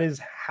 That is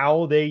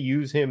how they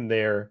use him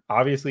there.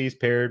 Obviously, he's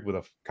paired with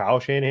a Kyle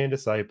Shanahan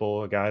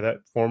disciple, a guy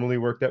that formerly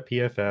worked at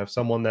PFF,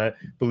 someone that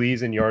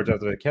believes in yards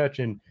after the catch.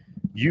 And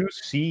you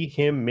see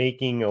him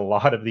making a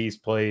lot of these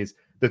plays.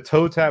 The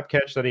toe tap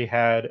catch that he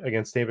had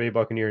against Tampa Bay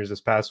Buccaneers this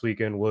past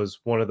weekend was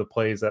one of the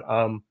plays that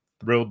I'm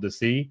thrilled to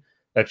see.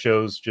 That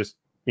shows just,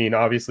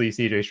 obviously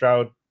CJ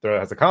Stroud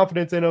has the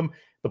confidence in him.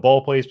 The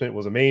ball placement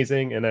was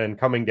amazing. And then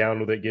coming down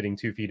with it, getting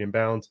 2 feet in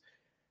bounds.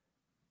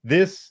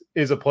 This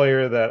is a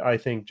player that I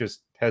think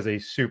just has a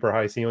super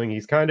high ceiling.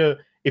 He's kind of,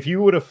 if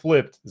you would have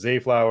flipped Zay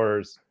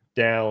Flowers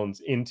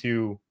Downs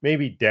into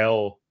maybe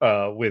Dell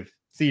with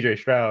CJ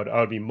Stroud,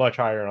 I would be much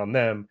higher on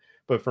them.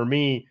 But for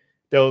me,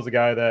 Dell is a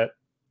guy that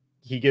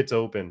he gets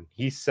open.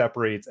 He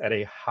separates at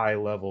a high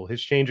level.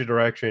 His change of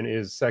direction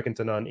is second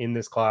to none in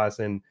this class.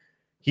 And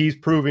he's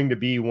proving to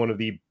be one of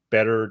the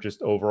better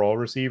just overall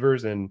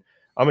receivers. And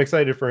I'm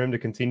excited for him to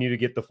continue to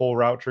get the full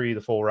route tree,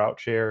 the full route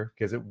share,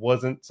 because it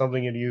wasn't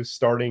something he'd used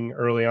starting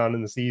early on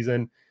in the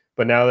season.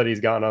 But now that he's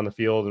gotten on the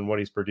field and what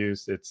he's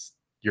produced,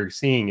 you're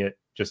seeing it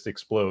just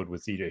explode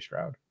with CJ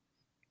Stroud.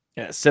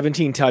 Yeah,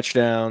 17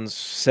 touchdowns,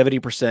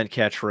 70%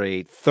 catch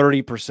rate,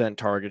 30%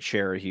 target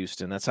share at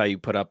Houston. That's how you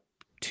put up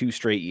 2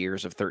 straight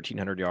years of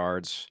 1,300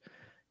 yards.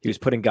 He was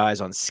putting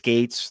guys on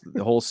skates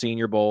the whole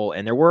Senior Bowl,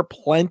 and there were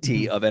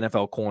plenty of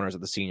NFL corners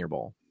at the Senior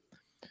Bowl.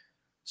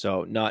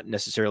 So not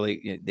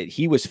necessarily that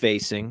he was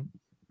facing,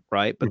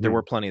 right? But there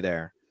were plenty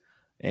there.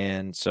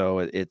 And so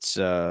it's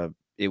so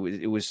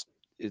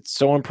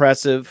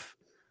impressive.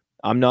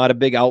 I'm not a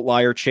big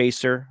outlier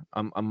chaser.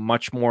 I'm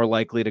much more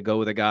likely to go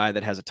with a guy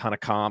that has a ton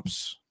of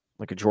comps,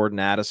 like a Jordan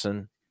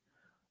Addison,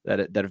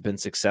 that have been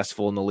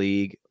successful in the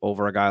league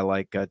over a guy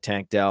like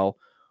Tank Dell.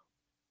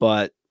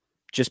 But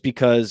just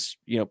because,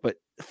 but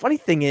the funny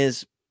thing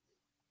is,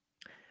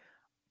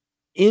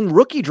 in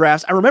rookie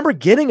drafts, I remember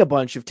getting a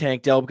bunch of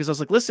Tank Dell because I was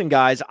like, listen,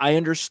 guys, I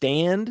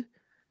understand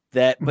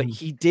that, but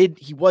he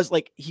was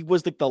like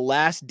the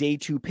last day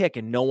 2 pick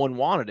and no one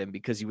wanted him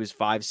because he was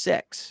 5'6".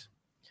 And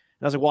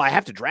I was like, well, I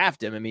have to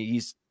draft him. I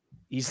mean,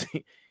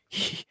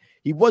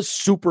 he was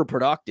super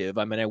productive.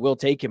 I mean, I will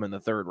take him in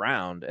the 3rd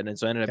round. And then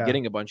so I ended up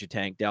getting a bunch of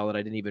Tank Dell that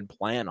I didn't even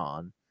plan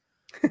on.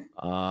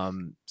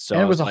 So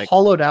and it was a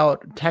hollowed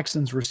out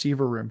Texans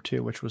receiver room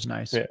too, which was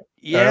nice.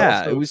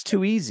 Yeah, it was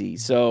too easy.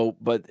 So,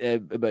 but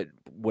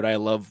would I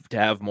love to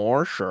have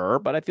more? Sure,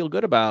 but I feel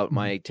good about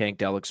my Tank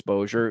Dell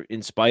exposure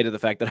in spite of the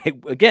fact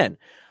that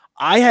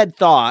I had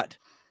thought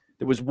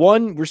there was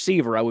one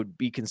receiver I would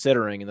be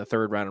considering in the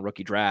 3rd round of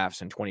rookie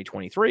drafts in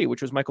 2023,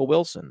 which was Michael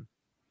Wilson,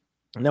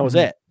 and that was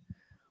it.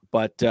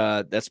 But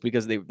that's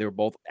because they were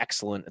both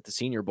excellent at the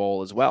Senior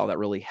Bowl as well. That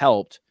really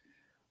helped.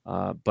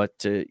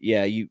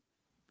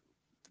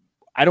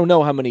 I don't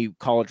know how many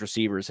college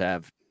receivers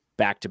have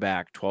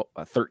back-to-back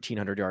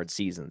 1,300 yard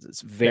seasons. It's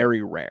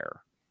very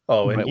rare.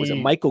 Oh, and was it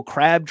Michael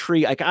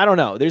Crabtree? I don't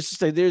know.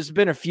 There's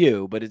been a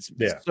few, but it's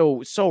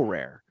so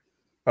rare.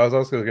 I was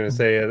also going to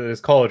say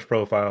his college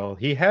profile.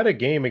 He had a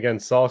game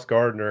against Sauce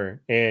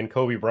Gardner and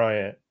Kobe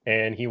Bryant,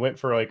 and he went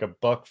for like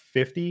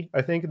 $150,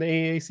 I think, in the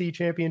AAC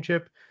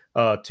championship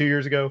 2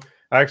 years ago.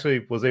 I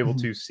actually was able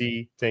to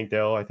see Tank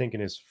Dell, I think,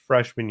 in his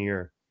freshman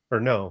year, or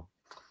no.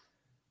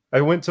 I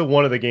went to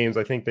one of the games.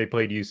 I think they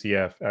played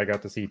UCF. I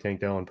got to see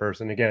Tank Dell in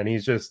person. Again,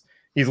 he's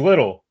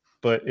little,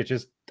 but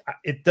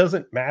it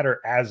doesn't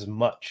matter as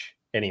much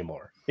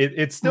anymore.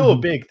 It's still a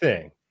big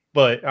thing,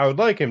 but I would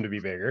like him to be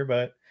bigger,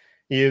 but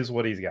he is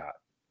what he's got.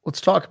 Let's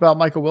talk about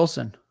Michael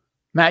Wilson.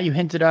 Matt, you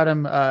hinted at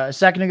him a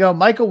second ago.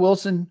 Michael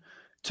Wilson,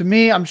 to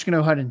me, I'm just going to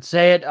go ahead and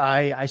say it.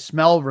 I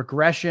smell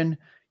regression.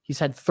 He's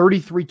had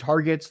 33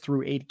 targets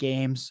through 8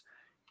 games.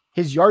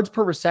 His yards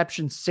per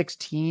reception,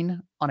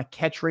 16 on a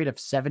catch rate of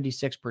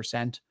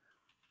 76%.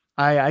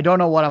 I don't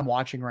know what I'm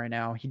watching right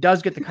now. He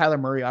does get the Kyler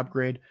Murray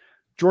upgrade.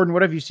 Jordan,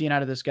 what have you seen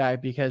out of this guy?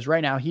 Because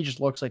right now he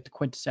just looks like the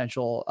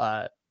quintessential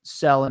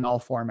sell in all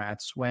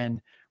formats when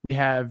we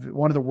have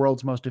one of the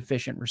world's most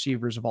efficient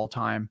receivers of all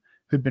time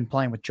who'd been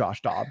playing with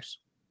Josh Dobbs.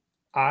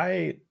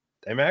 I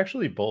am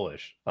actually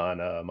bullish on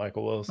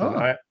Michael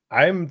Wilson.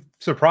 I'm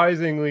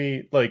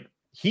surprisingly,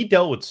 he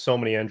dealt with so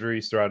many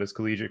injuries throughout his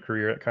collegiate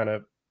career. It kind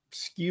of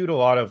skewed a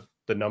lot of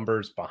the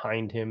numbers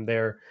behind him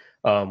there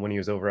when he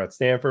was over at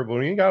Stanford. But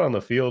when he got on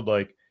the field,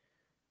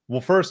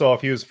 first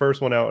off, he was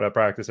first one out at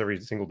practice every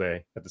single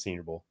day at the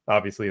Senior Bowl.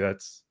 Obviously,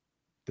 that's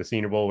the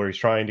Senior Bowl where he's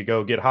trying to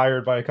go get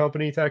hired by a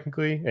company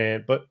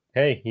technically. But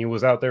hey, he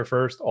was out there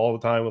first all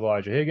the time with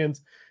Elijah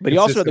Higgins. But he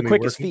also had the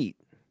quickest feet.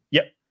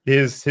 Yep.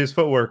 His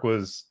footwork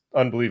was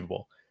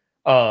unbelievable.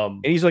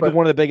 And he's one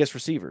of the biggest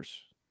receivers.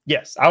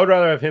 Yes. I would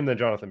rather have him than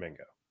Jonathan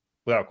Mingo,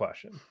 without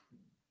question.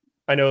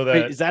 I know that.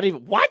 Wait, is that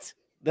even what?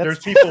 there's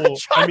people.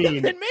 I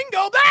mean,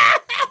 Mingo.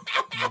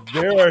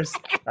 there are,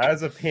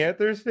 as a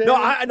Panthers fan.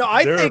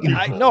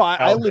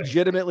 I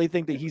legitimately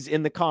think that he's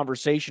in the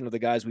conversation of the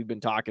guys we've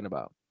been talking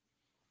about.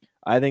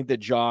 I think that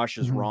Josh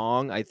is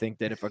wrong. I think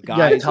that if a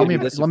guy is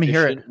let me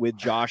hear it with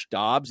Josh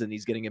Dobbs and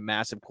he's getting a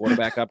massive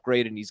quarterback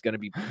upgrade and he's going to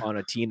be on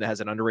a team that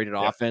has an underrated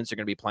offense, they're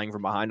going to be playing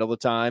from behind all the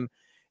time,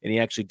 and he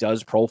actually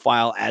does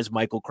profile as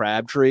Michael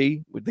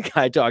Crabtree with the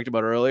guy I talked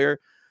about earlier.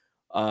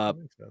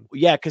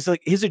 Because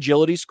like his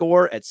agility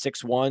score at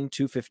 6'1",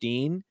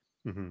 215,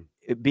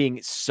 it being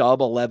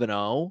sub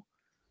 11.0,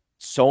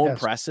 so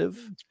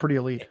impressive. It's pretty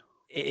elite.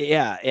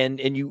 Yeah, and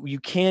you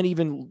can't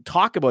even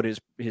talk about his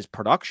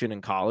production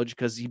in college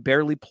because he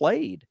barely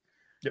played.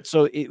 Yep.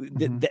 So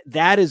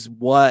that is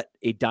what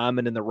a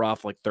diamond in the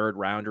rough, like third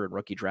rounder in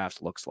rookie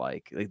drafts looks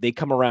like. They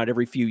come around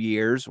every few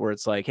years where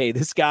it's like, hey,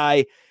 this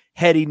guy,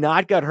 had he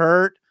not got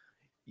hurt,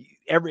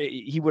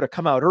 he would have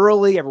come out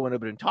early. Everyone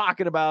would have been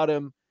talking about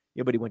him.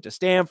 But he went to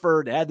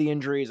Stanford, had the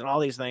injuries and all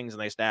these things,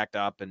 and they stacked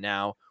up. And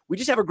now we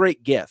just have a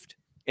great gift,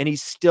 and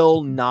he's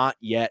still not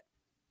yet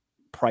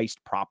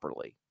priced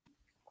properly.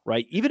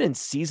 Right. Even in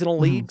seasonal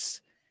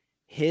leagues,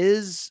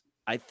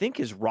 I think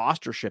his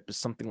rostership is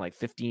something like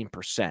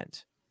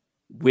 15%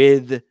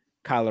 with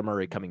Kyler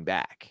Murray coming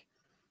back.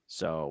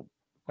 So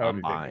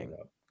I'm buying.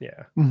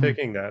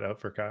 Picking that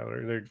up for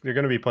Kyler. They're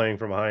going to be playing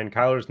from behind.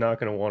 Kyler's not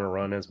going to want to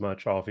run as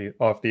much off the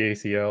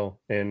ACL,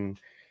 and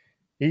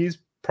he's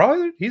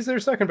their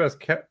second best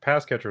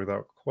pass catcher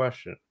without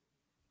question.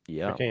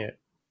 Yeah, I can't.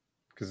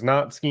 Because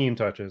not scheme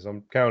touches.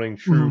 I'm counting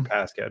true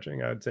pass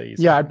catching. I'd say.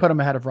 I'd put him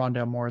ahead of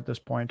Rondale Moore at this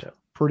point.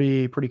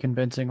 Pretty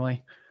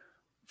convincingly.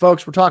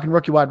 Folks, we're talking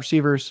rookie wide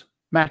receivers,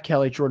 Matt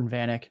Kelley, Jordan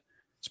Vanek.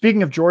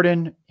 Speaking of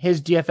Jordan,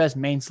 his DFS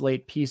main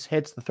slate piece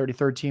hits the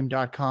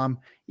 33rdteam.com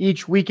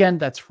each weekend.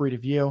 That's free to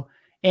view.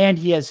 And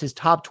he has his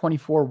top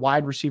 24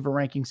 wide receiver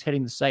rankings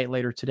hitting the site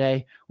later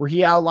today, where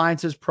he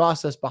outlines his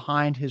process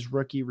behind his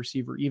rookie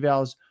receiver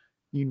evals.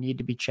 You need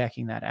to be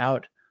checking that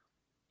out.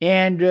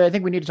 And I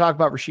think we need to talk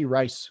about Rashee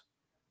Rice.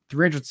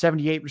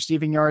 378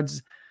 receiving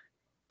yards,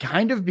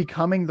 kind of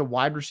becoming the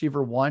wide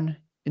receiver one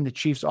in the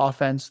Chiefs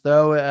offense,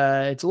 though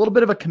it's a little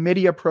bit of a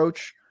committee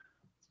approach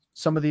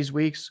some of these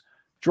weeks.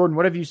 Jordan,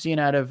 what have you seen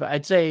out of,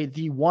 I'd say,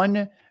 the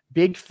one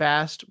big,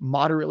 fast,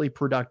 moderately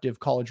productive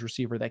college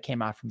receiver that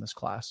came out from this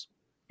class?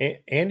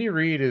 Andy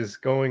Reid is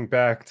going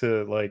back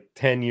to like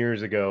 10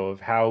 years ago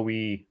of how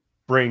we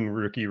bring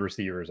rookie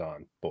receivers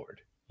on board.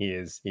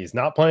 He's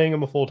not playing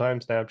him a full-time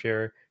snap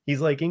share.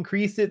 He's like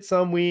increased it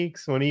some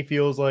weeks when he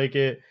feels like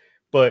it.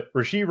 But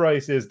Rashee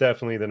Rice is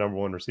definitely the number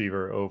one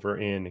receiver over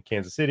in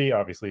Kansas City.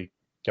 Obviously,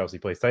 Kelsey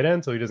plays tight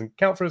end, so he doesn't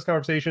count for this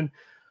conversation.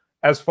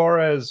 As far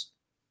as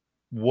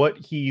what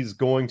he's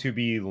going to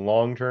be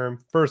long-term,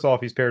 first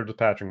off, he's paired with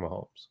Patrick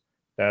Mahomes.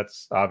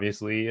 That's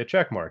obviously a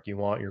check mark. You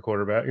want your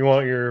quarterback, you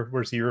want your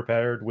receiver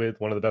paired with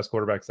one of the best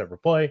quarterbacks to ever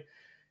play.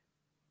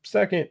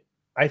 Second,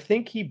 I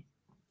think he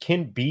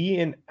can be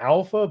an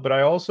alpha, but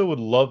I also would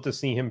love to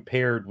see him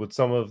paired with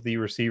some of the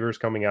receivers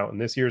coming out in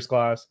this year's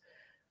class.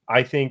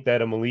 I think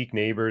that a Malik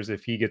Neighbors,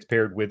 if he gets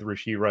paired with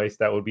Rashee Rice,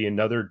 that would be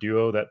another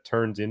duo that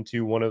turns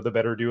into one of the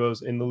better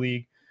duos in the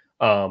league.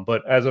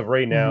 But as of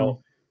right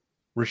now,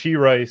 Rashee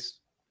Rice,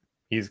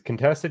 he's a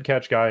contested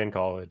catch guy in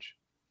college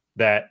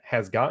that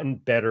has gotten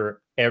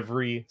better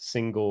every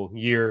single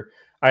year.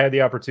 I had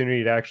the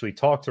opportunity to actually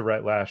talk to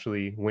Rhett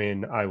Lashley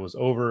when I was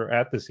over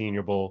at the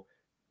Senior Bowl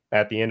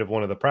at the end of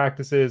one of the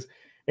practices,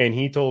 and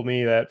he told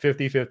me that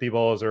 50-50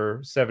 balls are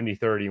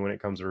 70-30 when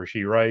it comes to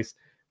Rashee Rice.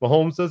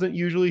 Mahomes doesn't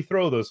usually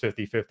throw those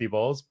 50-50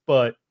 balls,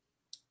 but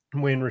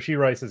when Rashee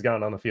Rice has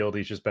gotten on the field,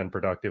 he's just been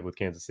productive with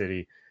Kansas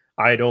City.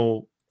 I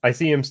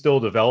see him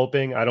still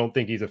developing. I don't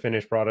think he's a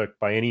finished product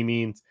by any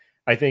means.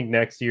 I think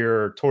next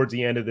year, towards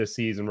the end of this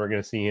season, we're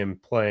going to see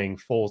him playing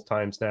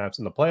full-time snaps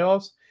in the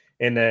playoffs.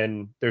 And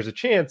then there's a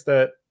chance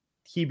that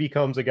he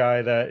becomes a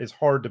guy that is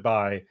hard to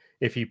buy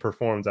if he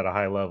performs at a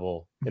high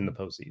level in the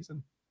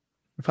postseason.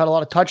 We've had a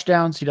lot of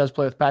touchdowns. He does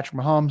play with Patrick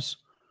Mahomes.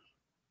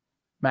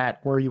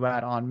 Matt, where are you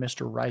at on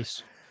Mr.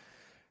 Rice?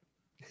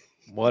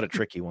 What a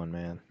tricky one,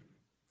 man.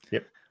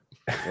 Yep.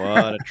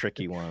 What a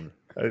tricky one.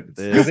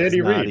 This is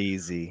not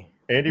easy.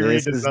 Andy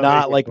Reid is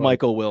not like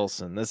Michael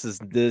Wilson. This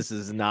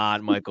is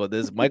not Michael.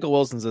 Michael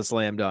Wilson's a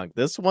slam dunk.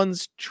 This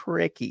one's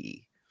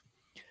tricky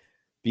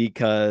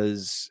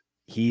because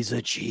he's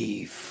a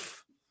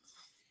Chief.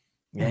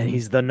 And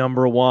he's the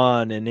number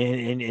one. And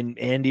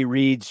Andy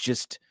Reid's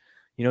just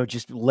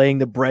laying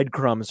the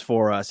breadcrumbs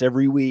for us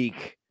every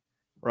week.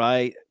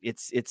 Right?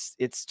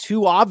 It's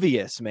too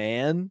obvious,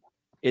 man.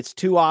 It's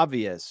too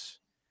obvious.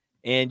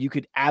 And you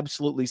could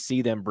absolutely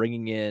see them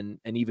bringing in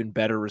an even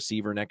better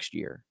receiver next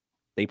year.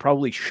 They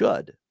probably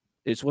should.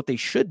 It's what they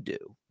should do,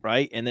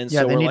 right? And then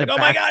so we're like, oh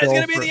my God, it's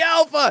going to be the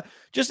alpha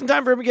just in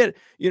time for him to get,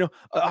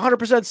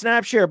 100%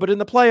 snap share, but in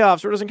the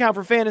playoffs, or it doesn't count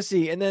for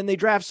fantasy. And then they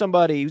draft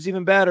somebody who's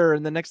even better.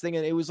 And the next thing,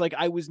 it was like,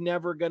 I was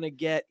never going to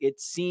get,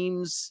 it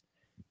seems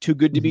too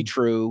good to be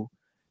true.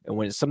 And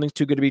when something's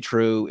too good to be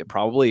true, it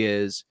probably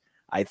is.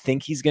 I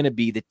think he's going to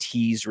be the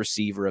tease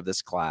receiver of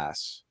this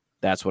class.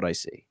 That's what I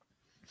see.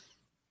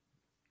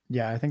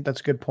 Yeah, I think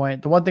that's a good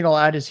point. The one thing I'll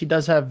add is he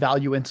does have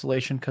value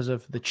insulation because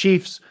of the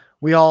Chiefs.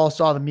 We all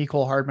saw the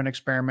Mecole Hardman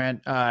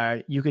experiment.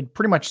 You could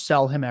pretty much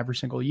sell him every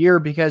single year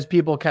because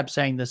people kept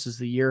saying this is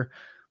the year.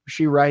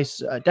 Rashee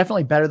Rice,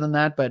 definitely better than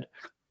that, but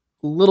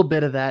a little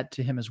bit of that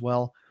to him as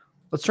well.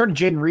 Let's turn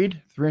to Jayden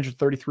Reed,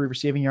 333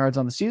 receiving yards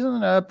on the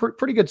season.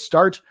 Pretty good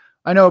start.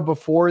 I know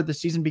before the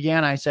season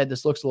began, I said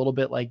this looks a little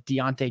bit like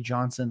Deontay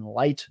Johnson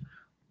light.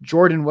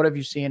 Jordan, what have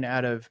you seen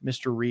out of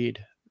Mr.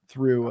 Reed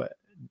through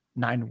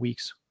 9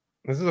 weeks?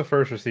 This is the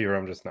first receiver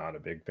I'm just not a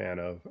big fan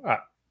of. I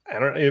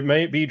don't. It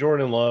might be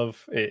Jordan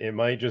Love. It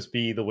might just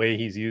be the way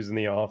he's using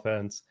the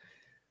offense.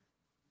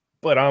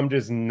 But I'm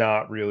just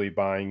not really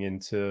buying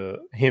into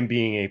him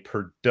being a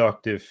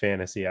productive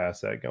fantasy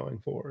asset going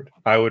forward.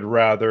 I would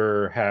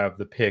rather have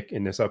the pick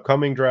in this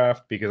upcoming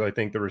draft because I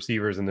think the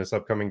receivers in this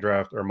upcoming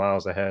draft are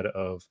miles ahead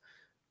of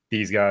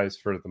these guys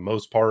for the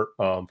most part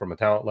from a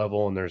talent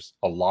level, and there's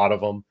a lot of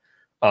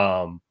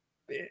them.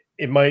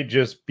 It might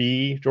just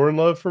be Jordan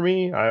Love for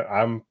me.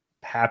 I'm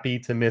happy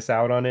to miss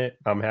out on it.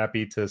 I'm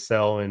happy to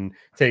sell and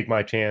take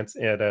my chance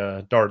at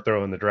a dart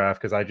throw in the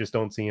draft because I just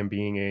don't see him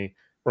being a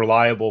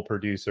reliable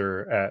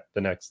producer at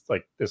the next,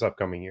 like this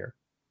upcoming year.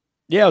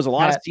 Yeah, it was a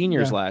lot of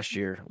seniors last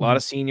year. A lot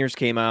of seniors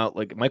came out,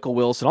 like Michael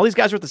Wilson. All these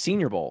guys were at the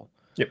Senior Bowl.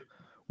 Yep.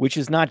 Which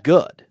is not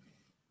good,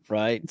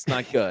 right? It's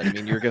not good. I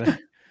mean,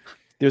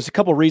 there's a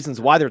couple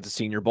reasons why they're at the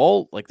Senior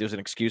Bowl. Like there's an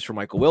excuse for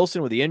Michael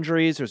Wilson with the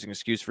injuries. There's an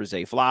excuse for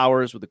Zay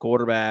Flowers with the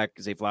quarterback.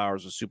 Zay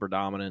Flowers was super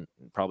dominant.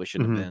 Probably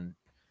shouldn't have been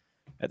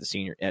at the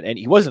Senior. And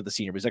he wasn't at the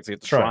Senior, but he was actually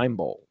at the Shrine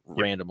Bowl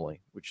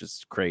randomly, which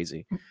is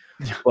crazy.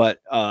 But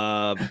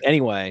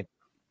anyway,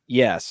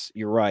 yes,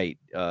 you're right.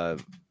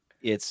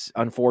 It's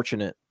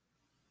unfortunate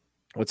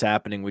what's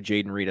happening with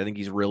Jayden Reed. I think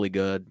he's really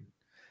good.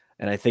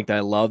 And I think that I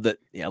love that.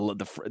 Yeah,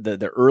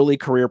 the early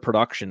career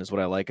production is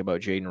what I like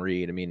about Jayden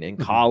Reed. I mean, in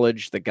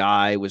college, the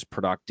guy was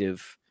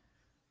productive.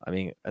 I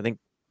mean, I think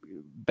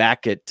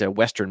back at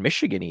Western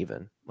Michigan,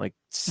 even like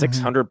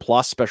 600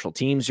 plus special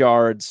teams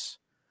yards,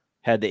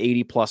 had the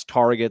 80 plus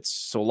targets.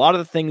 So a lot of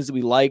the things that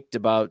we liked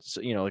about,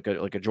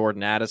 like a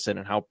Jordan Addison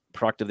and how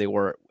productive they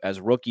were as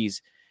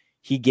rookies,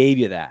 he gave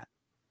you that,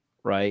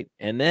 right?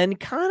 And then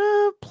kind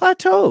of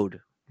plateaued.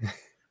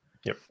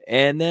 Yep.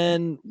 And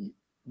then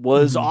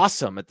was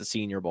awesome at the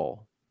Senior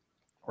Bowl,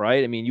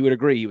 right? I mean, you would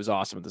agree he was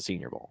awesome at the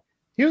Senior Bowl.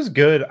 He was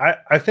good.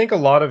 I think a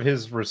lot of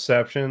his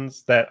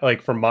receptions that,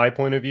 like, from my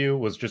point of view,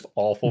 was just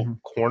awful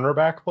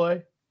cornerback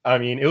play. I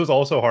mean, it was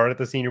also hard at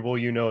the Senior Bowl,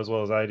 as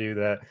well as I do,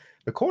 that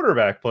the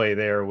quarterback play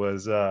there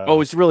was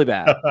it's really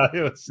bad.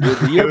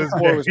 The year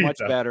before was much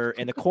tough. better,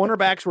 and the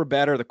cornerbacks were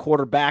better. The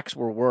quarterbacks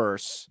were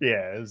worse.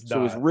 Yeah, it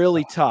was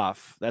really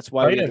tough. That's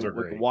why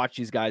we watch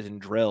these guys in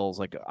drills.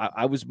 Like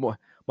I was more.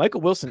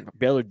 Michael Wilson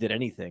barely did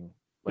anything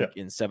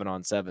in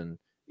 7-on-7.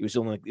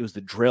 It was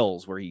the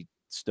drills where he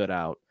stood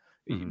out.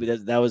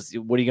 That was,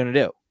 what are you going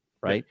to do,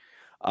 right?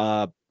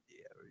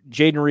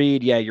 Jayden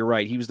Reed, yeah, you're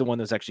right. He was the one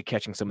that was actually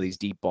catching some of these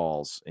deep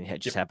balls, and it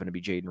just happened to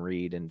be Jayden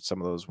Reed, and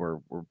some of those were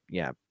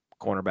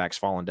cornerbacks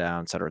falling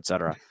down, et cetera, et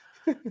cetera.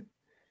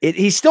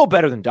 He's still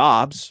better than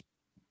Dobbs.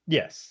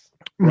 Yes.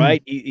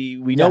 Right?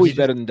 We know he's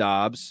better than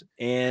Dobbs.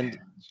 And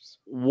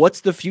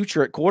what's the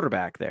future at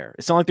quarterback there?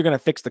 It's not like they're going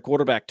to fix the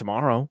quarterback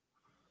tomorrow.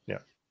 Yeah.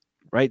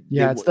 Right?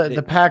 Yeah,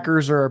 the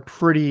Packers are a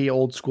pretty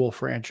old school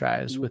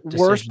franchise with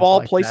worst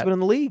ball placement in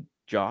the league,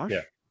 Josh.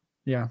 Yeah.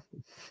 Yeah.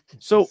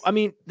 So, I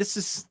mean, this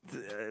is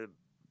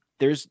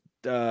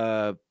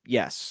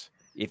yes.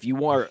 If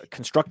you are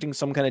constructing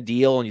some kind of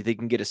deal and you think you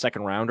can get a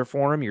second rounder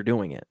for him, you're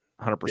doing it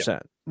 100%.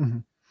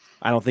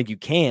 I don't think you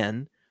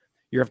can.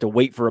 You have to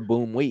wait for a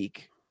boom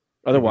week.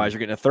 Otherwise, you're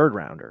getting a third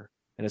rounder.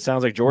 And it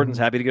sounds like Jordan's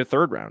happy to get a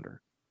third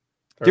rounder.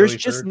 There's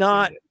just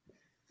not,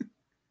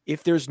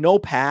 if there's no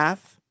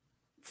path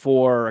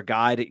for a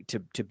guy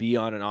to be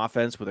on an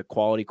offense with a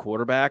quality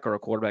quarterback, or a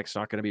quarterback's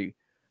not going to be,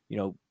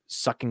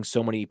 sucking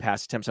so many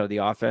pass attempts out of the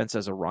offense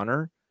as a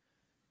runner,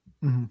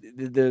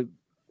 the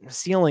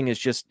ceiling is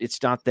just,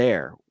 it's not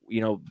there.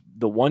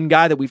 The one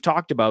guy that we've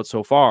talked about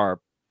so far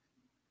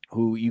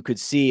who you could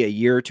see a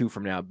year or two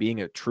from now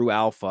being a true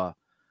alpha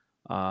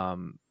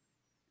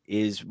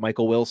is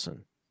Michael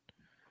Wilson,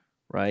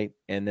 right?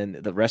 And then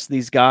the rest of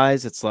these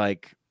guys, it's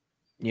like,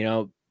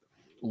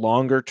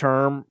 longer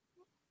term,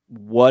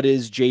 what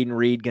is Jayden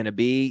Reed going to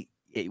be?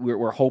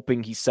 We're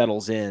hoping he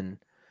settles in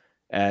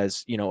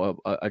as,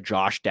 a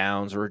Josh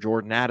Downs or a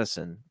Jordan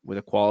Addison with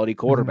a quality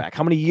quarterback.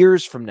 How many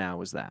years from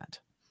now is that?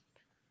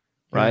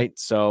 Right.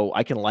 So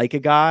I can like a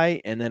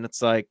guy, and then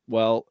it's like,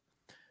 well,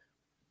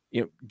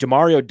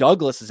 Demario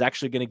Douglas is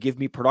actually going to give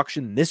me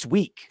production this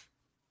week.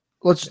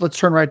 Let's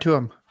turn right to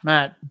him.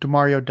 Matt,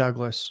 Demario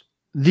Douglas,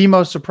 the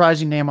most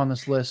surprising name on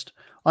this list.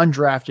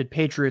 Undrafted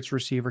Patriots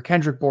receiver,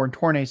 Kendrick Bourne,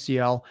 torn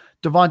ACL.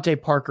 Devontae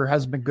Parker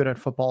hasn't been good at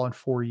football in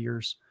 4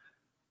 years.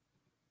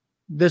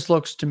 This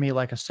looks to me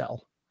like a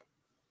sell.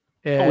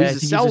 He's a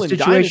sell in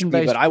Dynasty,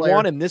 but I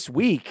want him this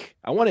week.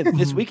 I want him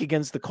this week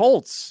against the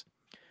Colts.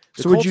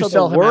 The Colts would you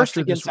sell him worst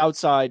against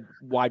outside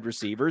wide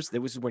receivers?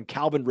 That was when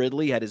Calvin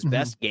Ridley had his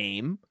best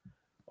game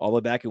all the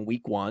way back in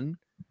week 1,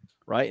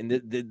 right?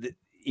 And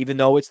even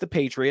though it's the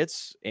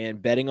Patriots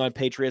and betting on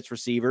Patriots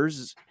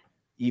receivers,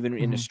 even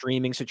in a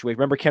streaming situation.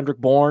 Remember Kendrick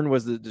Bourne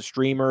was the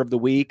streamer of the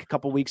week a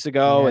couple weeks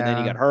ago, and then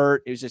he got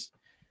hurt. It was just,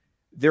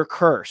 they're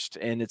cursed,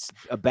 and it's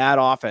a bad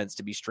offense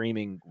to be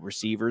streaming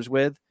receivers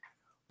with.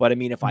 But I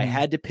mean, if I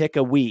had to pick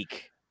a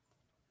week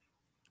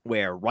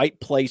where right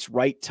place,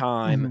 right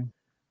time,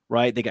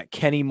 right? They got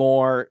Kenny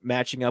Moore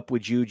matching up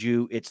with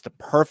Juju. It's the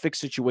perfect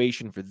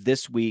situation for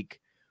this week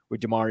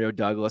with Demario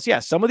Douglas. Yeah,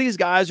 some of these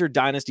guys are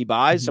dynasty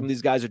buys. Some of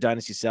these guys are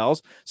dynasty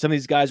sells. Some of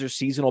these guys are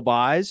seasonal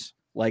buys,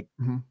 like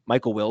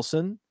Michael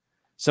Wilson.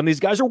 Some of these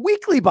guys are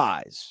weekly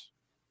buys,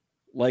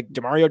 like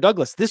Demario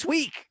Douglas this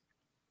week.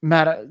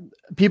 Matt,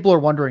 people are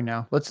wondering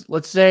now.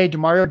 Let's say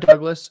Demario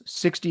Douglas,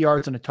 60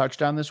 yards and a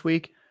touchdown this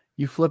week.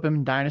 You flip him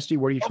in Dynasty.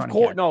 What are you trying to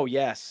get? No,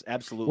 yes,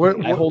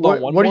 absolutely. I hold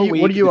on one more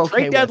week. What are you the okay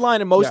trade with?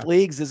 deadline in most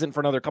leagues isn't for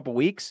another couple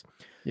weeks.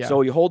 Yeah.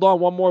 So you hold on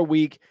one more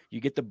week. You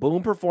get the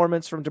boom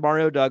performance from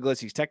Demario Douglas.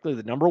 He's technically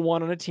the number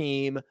one on a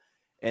team.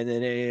 And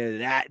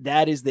then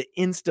that is the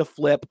insta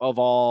flip of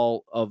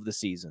all of the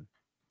season.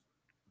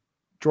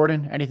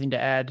 Jordan, anything to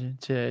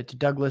add to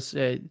Douglas?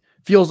 It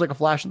feels like a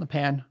flash in the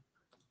pan.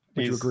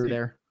 Would you agree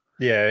there?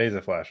 Yeah, he's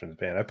a flash in the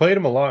pan. I played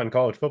him a lot in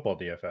college football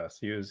DFS.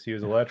 He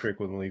was electric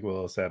with Malik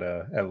Willis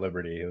at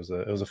Liberty. It was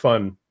a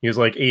fun. He was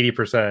like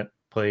 80%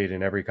 played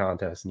in every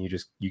contest,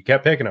 and you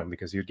kept picking him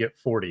because you'd get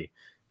 40.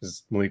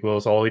 Because Malik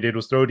Willis, all he did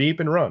was throw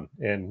deep and run,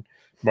 and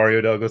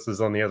Mario Douglas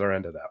is on the other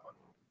end of that one.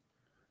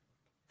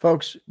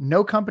 Folks,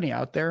 no company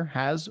out there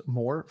has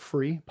more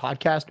free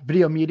podcast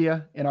video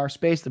media in our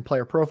space than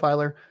Player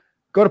Profiler.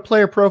 Go to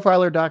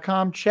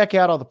playerprofiler.com. Check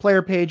out all the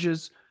player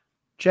pages.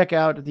 Check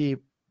out the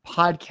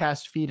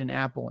podcast feed in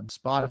Apple and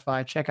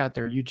Spotify. Check out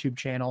their YouTube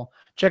channel.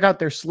 Check out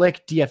their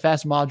slick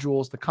DFS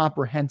modules, the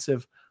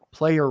comprehensive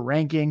player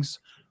rankings.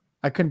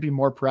 I couldn't be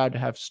more proud to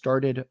have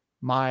started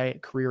my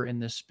career in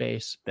this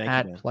space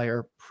at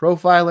Player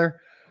Profiler.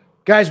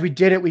 Guys, we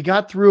did it. We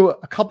got through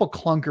a couple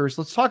clunkers.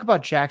 Let's talk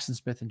about Jaxon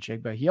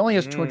Smith-Njigba. He only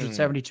has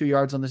 272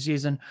 yards on the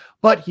season,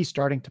 but he's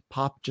starting to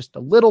pop just a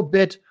little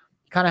bit.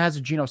 He kind of has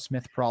a Geno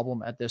Smith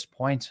problem at this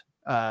point.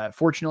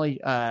 Fortunately,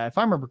 if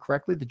I remember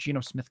correctly, the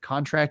Geno Smith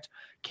contract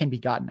can be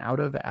gotten out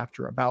of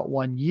after about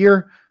 1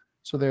 year.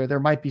 So there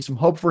might be some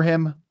hope for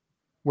him.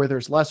 Where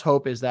there's less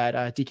hope is that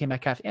DK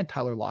Metcalf and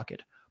Tyler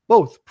Lockett,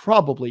 both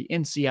probably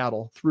in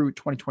Seattle through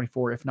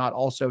 2024, if not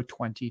also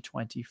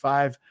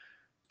 2025.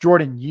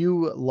 Jordan,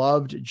 you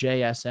loved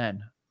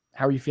JSN.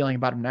 How are you feeling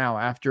about him now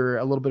after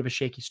a little bit of a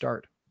shaky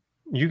start?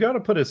 You got to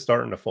put his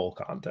start into full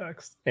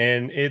context.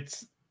 And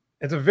it's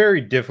a very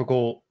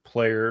difficult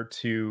player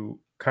to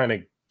kind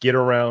of get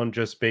around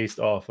just based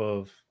off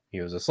of,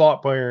 he was a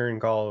slot player in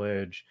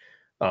college.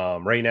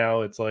 Right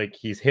now, it's like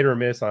he's hit or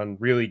miss on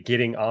really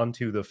getting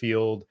onto the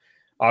field.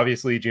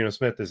 Obviously, Geno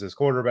Smith is his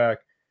quarterback.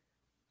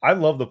 I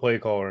love the play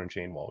caller in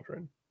Shane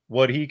Waldron.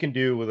 What he can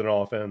do with an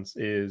offense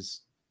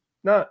is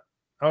not,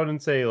 I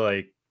wouldn't say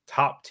like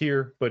top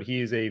tier, but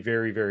he's a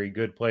very, very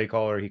good play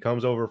caller. He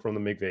comes over from the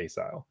McVay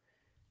style.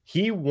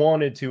 He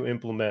wanted to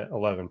implement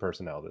 11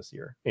 personnel this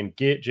year and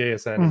get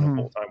JSN in a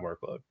full-time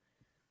workload.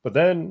 But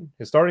then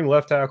his starting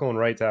left tackle and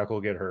right tackle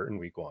get hurt in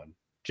week 1.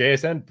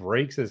 JSN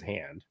breaks his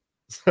hand.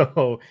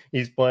 So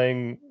he's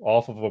playing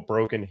off of a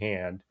broken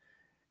hand.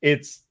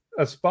 It's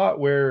a spot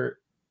where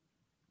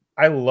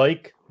I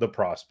like the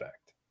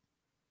prospect.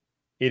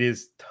 It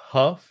is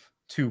tough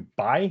to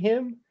buy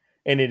him,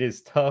 and it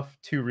is tough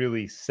to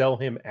really sell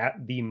him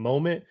at the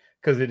moment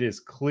because it is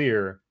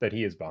clear that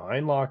he is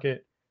behind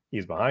Lockett.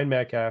 He's behind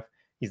Metcalf.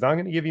 He's not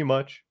going to give you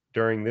much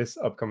during this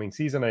upcoming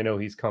season. I know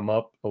he's come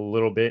up a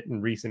little bit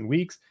in recent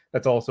weeks.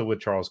 That's also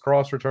with Charles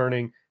Cross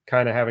returning,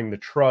 kind of having the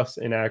trust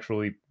in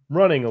actually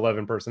running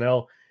 11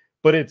 personnel.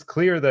 But it's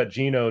clear that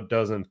Geno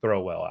doesn't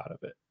throw well out of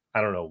it.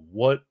 I don't know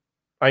what.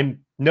 I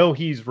know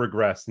he's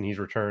regressed and he's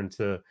returned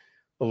to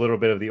a little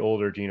bit of the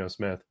older Geno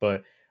Smith,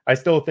 but I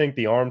still think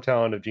the arm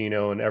talent of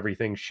Geno and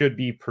everything should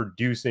be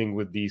producing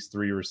with these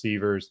 3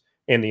 receivers,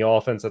 and the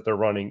offense that they're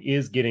running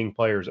is getting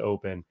players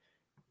open.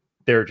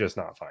 They're just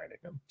not finding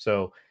them.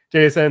 So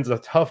JSN's a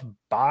tough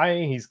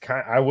buy.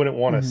 I wouldn't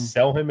want to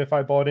sell him if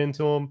I bought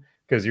into him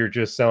because you're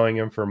just selling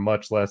him for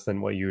much less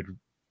than what you'd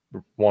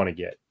want to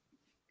get.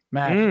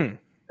 Matt,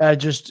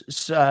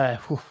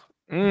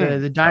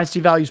 the dynasty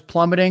value's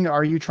plummeting.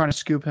 Are you trying to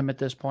scoop him at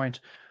this point?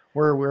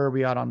 Where are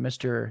we at on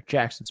Mr.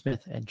 Jaxon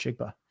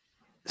Smith-Njigba?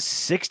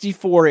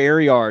 64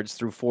 air yards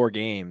through 4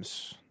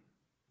 games.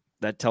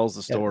 That tells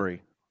the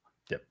story.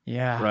 Yep.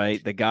 Yeah.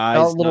 Right. The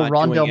guy's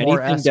not doing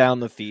anything down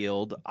the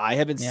field. I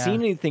haven't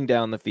seen anything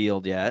down the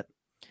field yet.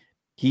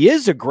 He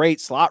is a great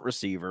slot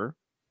receiver.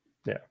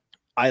 Yeah.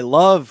 I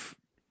love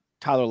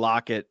Tyler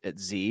Lockett at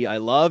Z. I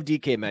love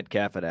DK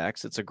Metcalf at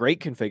X. It's a great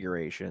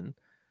configuration.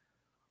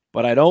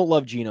 But I don't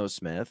love Geno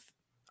Smith.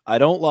 I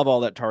don't love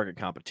all that target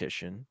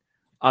competition.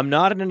 I'm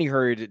not in any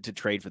hurry to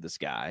trade for this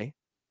guy.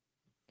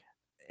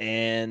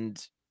 And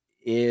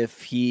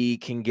if he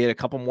can get a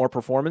couple more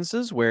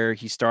performances where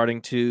he's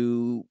starting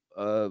to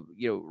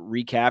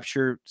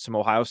recapture some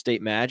Ohio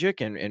State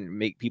magic and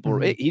make people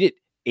he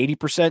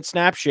 80%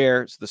 snap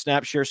share. So the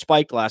snap share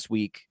spiked last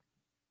week.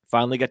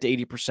 Finally got to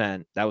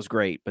 80%. That was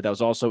great. But that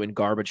was also in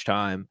garbage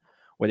time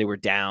where they were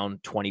down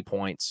 20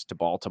 points to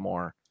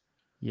Baltimore.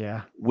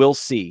 Yeah. We'll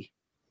see.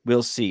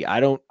 We'll see. I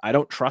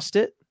don't trust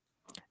it.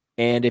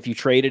 And if you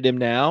traded him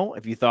now,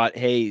 if you thought,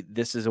 hey,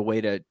 this is a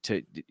way to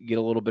get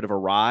a little bit of a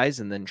rise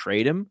and then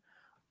trade him,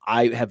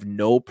 I have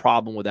no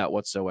problem with that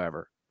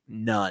whatsoever.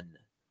 None.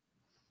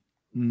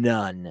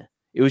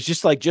 It was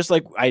just like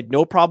I had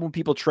no problem with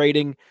people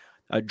trading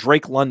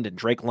Drake London.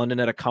 Drake London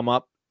had a come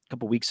up a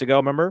couple weeks ago,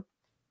 remember?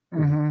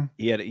 Mm-hmm.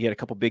 He had a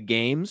couple big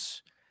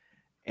games,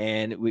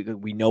 and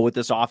we know what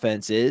this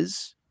offense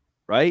is,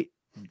 right?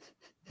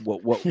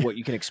 What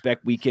you can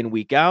expect week in,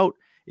 week out.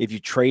 If you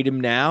trade him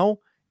now,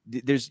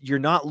 you're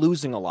not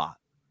losing a lot.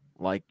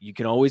 Like, you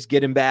can always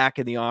get him back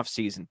in the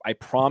offseason. I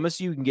promise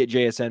you can get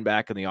JSN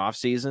back in the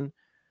offseason,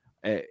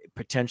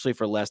 potentially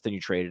for less than you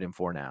traded him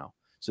for now.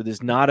 So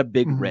there's not a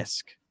big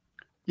risk.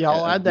 Yeah,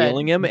 I'll add that.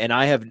 Dealing him, and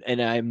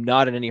I'm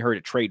not in any hurry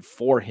to trade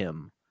for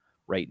him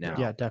right now.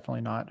 Yeah,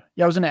 definitely not.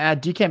 Yeah, I was going to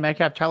add DK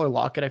Metcalf, Tyler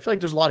Lockett. I feel like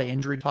there's a lot of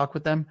injury talk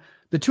with them.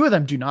 The two of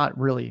them do not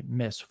really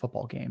miss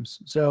football games.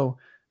 So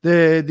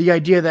the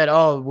idea that,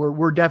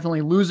 we're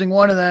definitely losing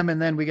one of them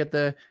and then we get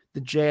the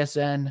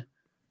JSN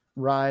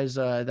rise,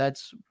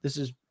 this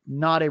is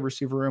not a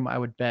receiver room I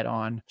would bet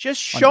on.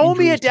 Just show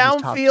me a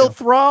downfield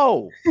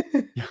throw.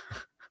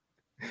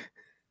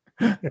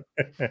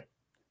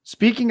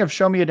 Speaking of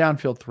show me a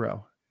downfield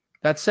throw,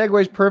 that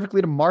segues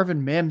perfectly to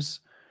Marvin Mims.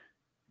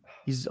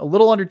 He's a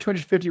little under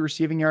 250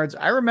 receiving yards.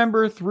 I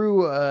remember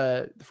through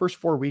the first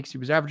 4 weeks, he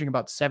was averaging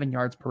about 7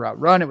 yards per route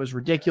run. It was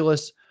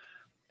ridiculous.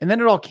 And then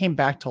it all came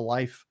back to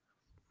life.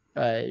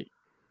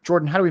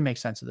 Jordan, how do we make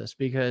sense of this?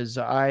 Because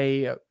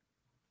the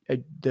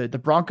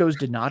Broncos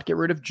did not get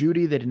rid of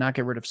Judy. They did not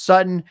get rid of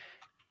Sutton.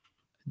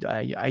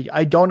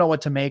 I don't know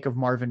what to make of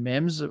Marvin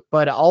Mims,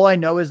 but all I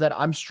know is that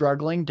I'm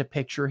struggling to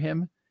picture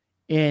him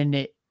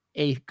in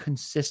a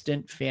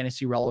consistent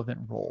fantasy relevant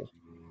role.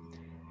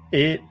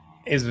 It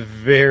is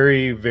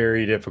very,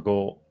 very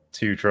difficult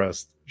to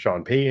trust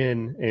Sean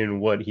Payton in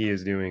what he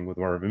is doing with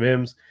Marvin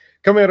Mims.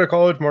 Coming out of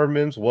college, Marvin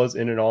Mims was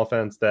in an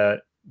offense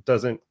that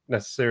doesn't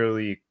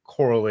necessarily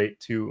correlate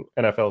to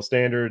NFL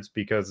standards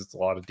because it's a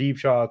lot of deep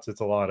shots.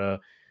 It's a lot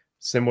of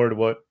similar to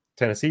what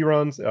Tennessee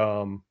runs.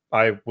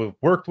 I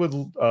worked with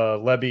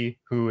Levy,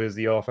 who is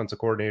the offensive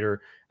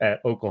coordinator at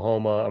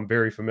Oklahoma. I'm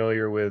very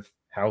familiar with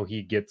how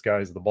he gets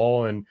guys the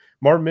ball, and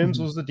Marvin Mims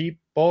was the deep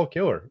ball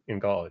killer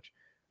in college.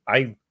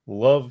 I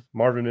love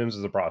Marvin Mims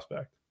as a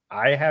prospect.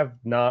 I have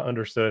not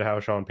understood how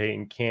Sean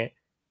Payton can't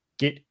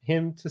get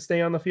him to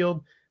stay on the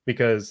field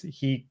because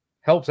he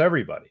helps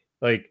everybody.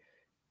 Like,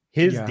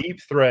 his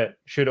deep threat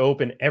should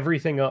open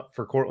everything up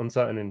for Cortland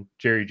Sutton and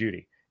Jerry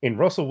Jeudy. And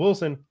Russell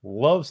Wilson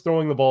loves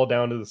throwing the ball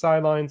down to the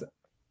sidelines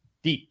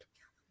deep.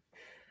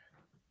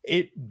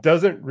 It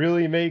doesn't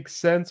really make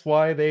sense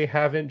why they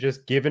haven't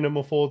just given him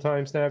a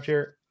full-time snap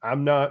share.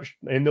 I'm not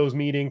in those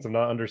meetings. I'm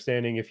not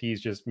understanding if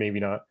he's just maybe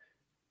not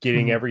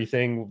getting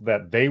everything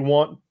that they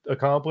want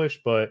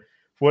accomplished, but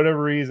for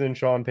whatever reason,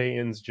 Sean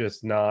Payton's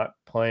just not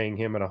playing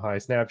him at a high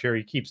snap share.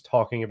 He keeps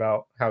talking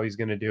about how he's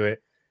going to do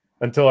it.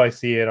 Until I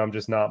see it, I'm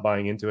just not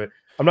buying into it.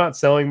 I'm not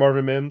selling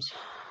Marvin Mims.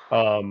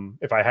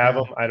 If I have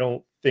him, I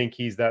don't think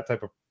he's that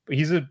type of.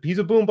 He's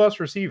a boom bust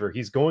receiver.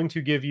 He's going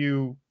to give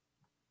you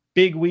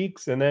big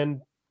weeks and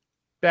then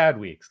bad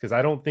weeks because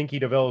I don't think he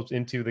develops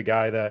into the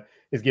guy that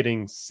is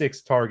getting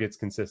 6 targets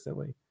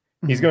consistently.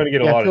 He's going to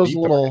get a lot of deep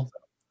targets.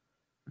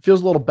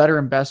 Feels a little better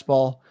in best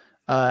ball.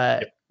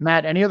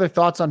 Matt, any other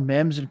thoughts on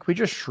Mims? And can we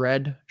just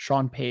shred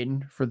Sean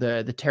Payton for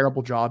the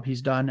terrible job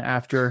he's done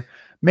after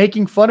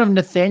making fun of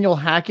Nathaniel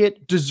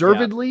Hackett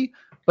deservedly,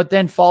 but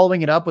then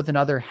following it up with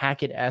another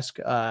Hackett-esque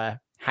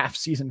half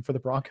season for the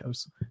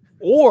Broncos?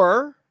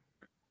 Or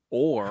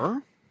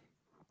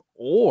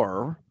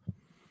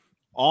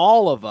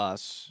all of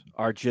us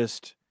are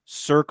just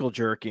circle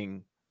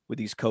jerking with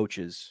these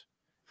coaches,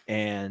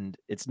 and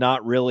it's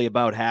not really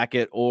about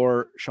Hackett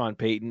or Sean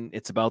Payton.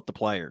 It's about the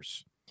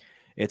players.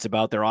 It's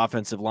about their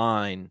offensive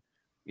line.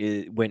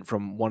 It went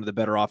from one of the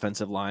better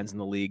offensive lines in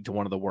the league to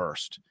one of the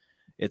worst.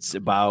 It's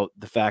about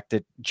the fact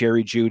that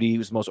Jerry Jeudy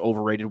was the most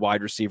overrated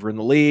wide receiver in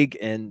the league,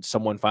 and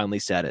someone finally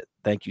said it.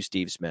 Thank you,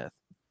 Steve Smith.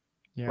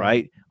 Yeah.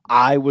 Right?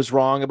 I was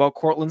wrong about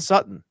Cortland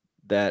Sutton.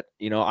 That,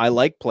 I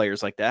like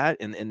players like that,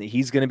 and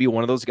he's going to be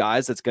one of those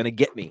guys that's going to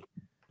get me.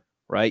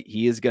 Right?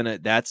 He is going to.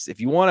 That's, if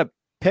you want to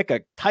pick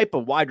a type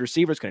of wide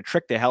receiver, it's going to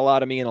trick the hell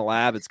out of me in a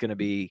lab. It's going to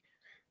be,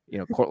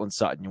 Cortland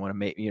Sutton. You want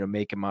to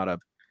make him out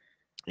of,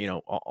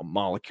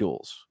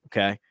 molecules.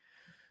 Okay.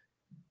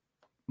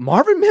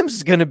 Marvin Mims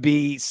is going to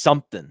be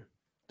something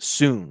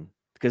soon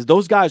because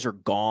those guys are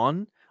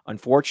gone.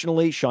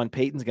 Unfortunately, Sean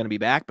Payton's going to be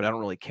back, but I don't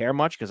really care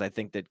much because I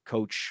think that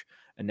coach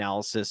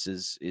analysis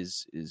is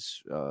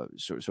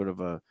sort of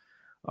a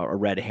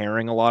red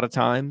herring a lot of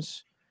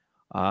times.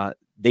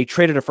 They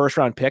traded a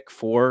first-round pick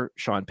for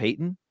Sean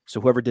Payton,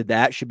 so whoever did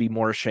that should be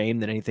more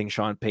ashamed than anything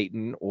Sean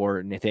Payton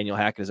or Nathaniel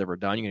Hackett has ever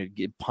done. You're going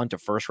to punt a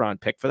first-round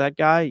pick for that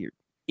guy? You're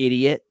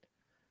idiot.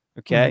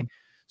 Okay.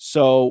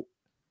 So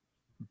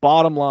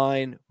bottom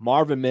line,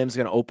 Marvin Mims is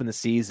going to open the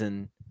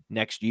season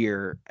next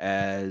year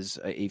as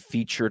a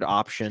featured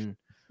option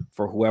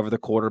for whoever the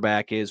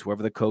quarterback is,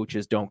 whoever the coach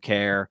is, don't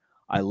care.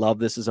 I love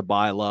this as a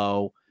buy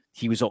low.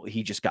 He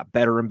just got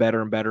better and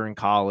better and better in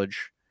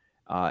college,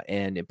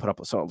 and it put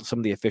up some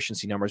of the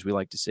efficiency numbers we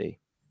like to see.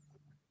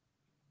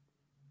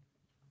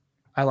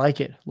 I like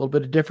it. A little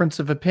bit of difference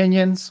of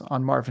opinions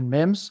on Marvin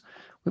Mims.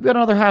 We've got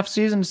another half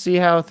season to see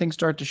how things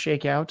start to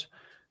shake out,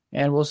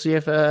 and we'll see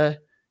if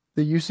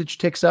the usage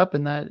ticks up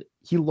and that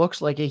he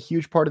looks like a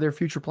huge part of their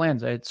future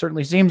plans. It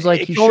certainly seems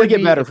like he should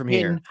get better from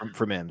here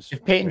for Mims.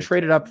 If Peyton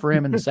traded up for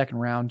him in the second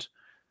round.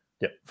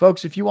 Yep.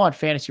 Folks, if you want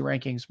fantasy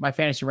rankings, my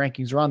fantasy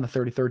rankings are on the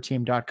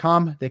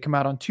 33rdteam.com. They come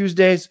out on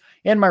Tuesdays,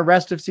 and my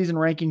rest of season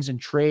rankings and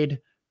trade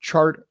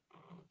chart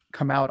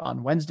come out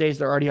on Wednesdays.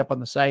 They're already up on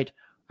the site.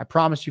 I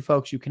promise you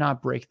folks, you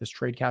cannot break this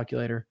trade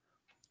calculator.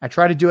 I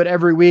try to do it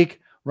every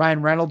week.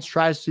 Ryan Reynolds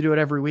tries to do it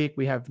every week.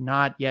 We have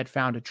not yet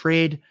found a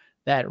trade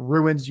that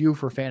ruins you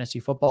for fantasy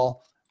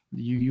football.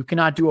 You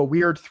cannot do a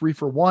weird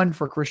 3-for-1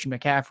 for Christian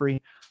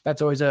McCaffrey.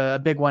 That's always a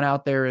big one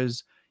out there,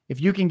 is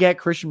if you can get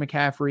Christian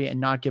McCaffrey and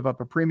not give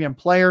up a premium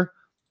player,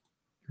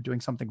 you're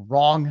doing something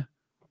wrong.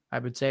 I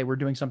would say we're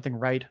doing something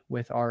right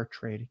with our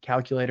trade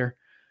calculator.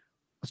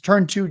 Let's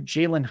turn to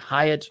Jalin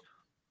Hyatt.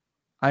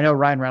 I know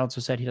Ryan Reynolds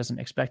has said he doesn't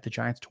expect the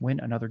Giants to win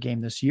another game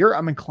this year.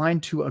 I'm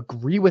inclined to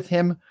agree with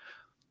him.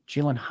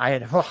 Jalin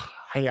Hyatt,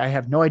 I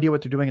have no idea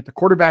what they're doing at the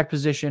quarterback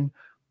position.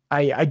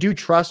 I do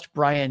trust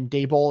Brian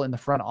Daboll in the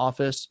front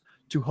office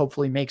to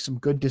hopefully make some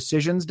good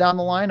decisions down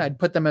the line. I'd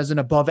put them as an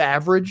above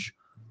average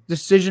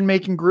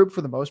decision-making group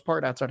for the most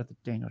part outside of the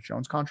Daniel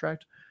Jones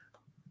contract.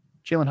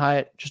 Jalin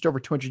Hyatt, just over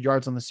 200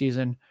 yards on the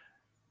season.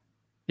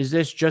 Is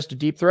this just a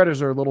deep threat, or is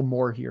there a little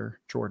more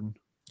here, Jordan?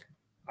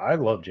 I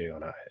love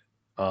Jalin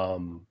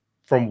Hyatt.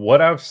 From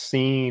what I've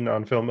seen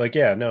on film,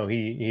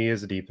 he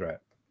is a deep threat.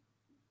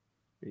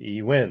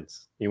 He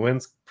wins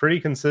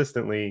pretty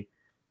consistently.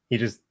 He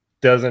just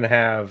doesn't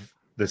have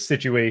the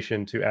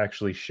situation to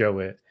actually show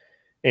it.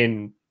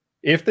 And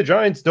if the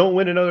Giants don't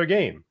win another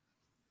game,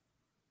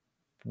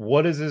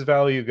 what does his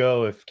value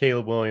go if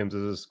Caleb Williams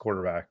is his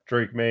quarterback,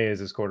 Drake May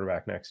is his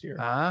quarterback next year?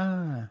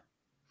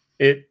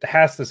 It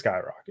has to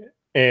skyrocket.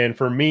 And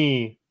for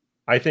me,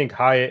 I think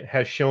Hyatt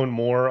has shown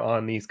more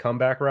on these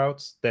comeback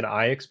routes than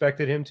I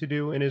expected him to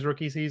do in his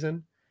rookie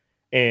season.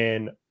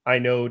 And I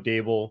know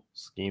Daboll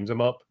schemes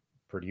him up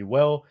pretty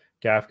well.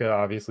 Kafka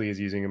obviously is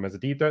using him as a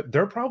deep threat.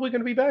 They're probably going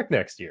to be back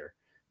next year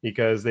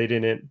because they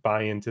didn't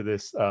buy into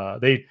this.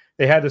 They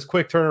had this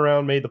quick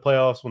turnaround, made the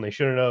playoffs when they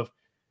shouldn't have,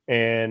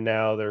 and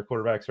now their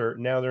quarterback's hurt.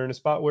 Now they're in a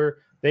spot where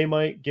they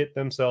might get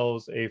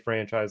themselves a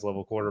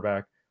franchise-level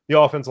quarterback. The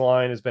offensive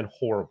line has been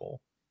horrible.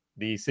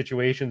 The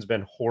situation's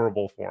been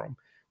horrible for him.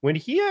 When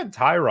he had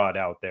Tyrod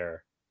out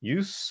there,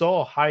 you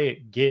saw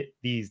Hyatt get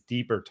these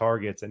deeper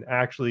targets and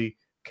actually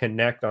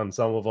connect on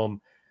some of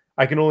them.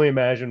 I can only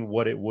imagine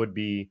what it would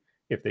be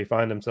if they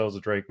find themselves a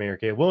Drake May or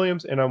Caleb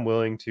Williams, and I'm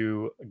willing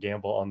to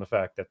gamble on the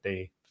fact that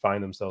they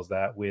find themselves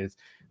that with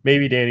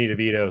maybe Danny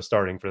DeVito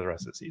starting for the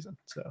rest of the season.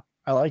 So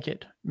I like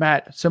it.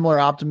 Matt, similar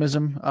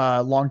optimism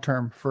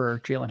long-term for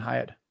Jalin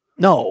Hyatt?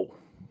 No.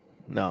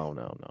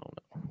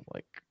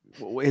 Like,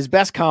 his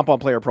best comp on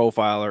Player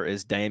Profiler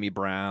is Dammy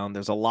Brown.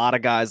 There's a lot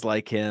of guys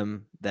like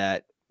him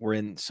that were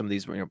in some of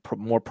these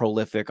more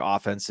prolific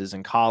offenses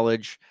in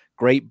college.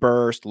 Great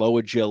burst, low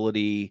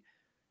agility,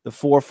 the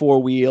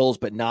 4.4 wheels,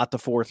 but not the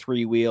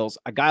 4.3 wheels.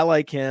 A guy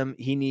like him,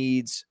 he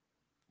needs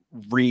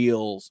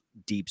real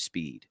deep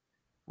speed,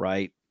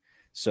 right?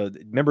 So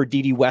remember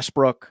D.D.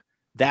 Westbrook?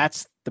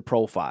 That's the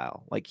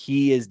profile. Like,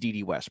 he is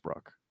D.D.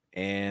 Westbrook.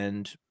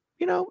 And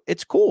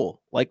it's cool.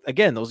 Like,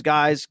 again, those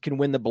guys can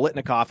win the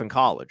Biletnikoff in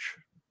college,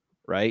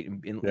 right?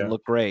 And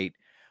look great,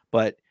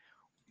 but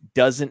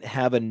doesn't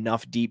have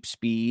enough deep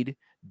speed,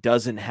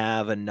 doesn't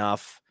have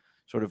enough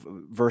sort of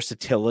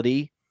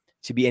versatility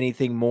to be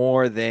anything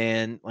more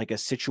than like a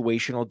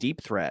situational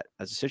deep threat.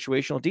 As a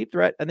situational deep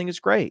threat, I think it's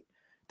great.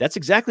 That's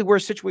exactly where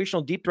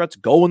situational deep threats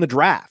go in the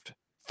draft.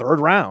 Third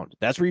round.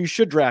 That's where you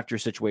should draft your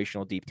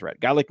situational deep threat. A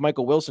guy like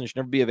Michael Wilson should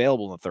never be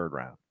available in the third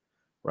round,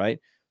 right?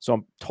 So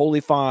I'm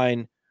totally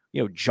fine.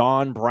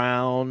 John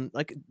Brown,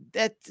 like,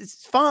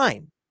 that's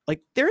fine.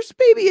 Like, there's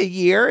maybe a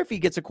year if he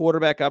gets a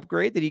quarterback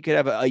upgrade that he could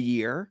have a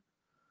year.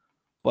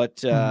 But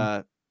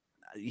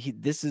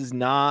this is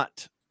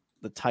not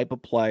the type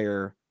of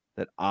player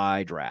that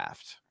I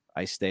draft.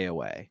 I stay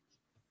away.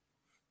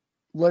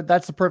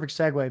 That's the perfect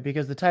segue,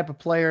 because the type of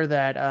player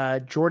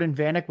that Jordan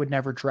Vanek would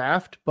never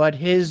draft, but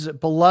his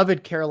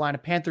beloved Carolina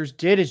Panthers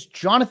did, is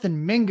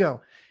Jonathan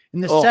Mingo in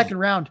the second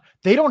round.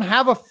 They don't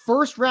have a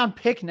first round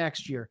pick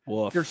next year.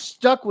 Woof. You're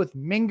stuck with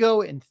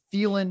Mingo and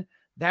Thielen.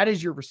 That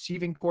is your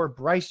receiving core.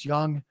 Bryce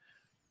Young.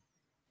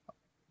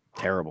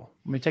 Terrible.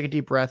 Let me take a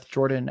deep breath.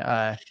 Jordan,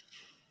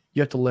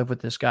 you have to live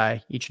with this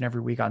guy each and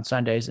every week on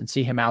Sundays and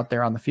see him out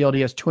there on the field.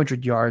 He has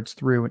 200 yards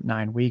through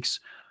 9 weeks.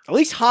 At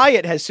least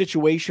Hyatt has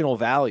situational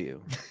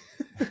value.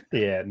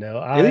 At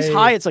least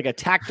Hyatt's like a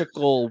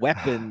tactical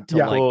weapon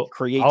to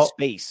create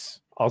space.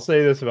 I'll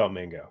say this about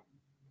Mingo.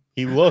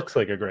 He looks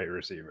like a great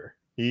receiver.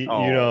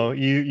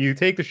 You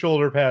take the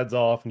shoulder pads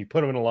off and you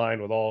put him in a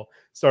line with all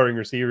starting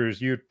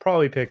receivers, you'd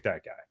probably pick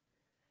that guy.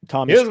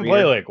 Tommy He doesn't Streeter.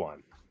 play like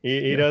one.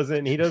 He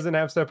doesn't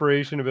have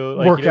separation ability.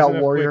 Like, Workout he doesn't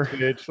have warrior. quick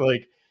twitch.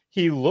 Like,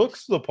 he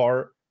looks the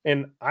part,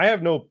 and I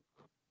have no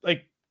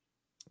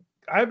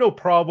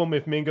problem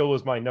if Mingo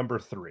was my number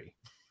 3.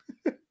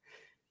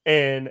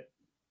 And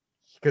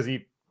because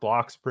he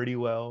blocks pretty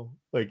well,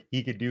 like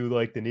he could do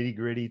like the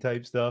nitty-gritty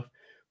type stuff.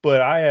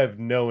 But I have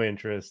no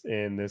interest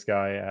in this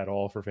guy at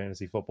all for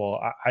fantasy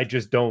football. I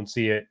just don't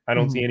see it. I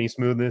don't see any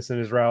smoothness in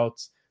his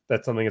routes.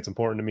 That's something that's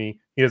important to me.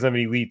 He doesn't have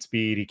any elite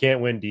speed. He can't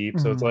win deep.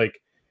 So it's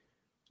like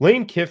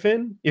Lane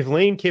Kiffin, if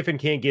Lane Kiffin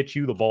can't get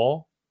you the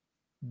ball,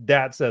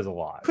 that says a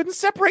lot. Couldn't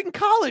separate in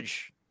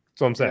college.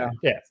 So I'm saying,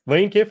 yeah.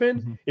 Lane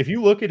Kiffin, if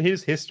you look at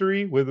his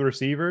history with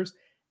receivers,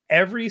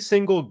 every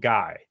single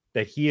guy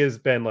that he has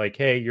been like,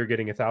 hey, you're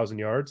getting 1,000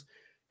 yards,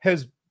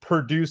 has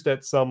produced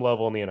at some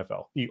level in the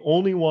NFL. The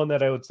only one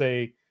that I would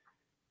say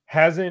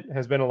has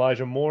been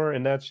Elijah Moore,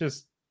 and that's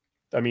just,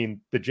 I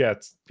mean, the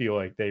Jets feel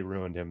like they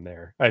ruined him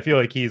there. I feel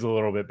like he's a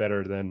little bit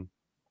better than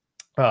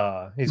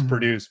he's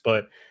produced,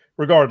 but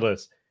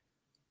regardless,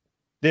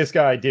 this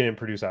guy didn't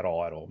produce at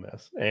all at Ole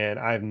Miss, and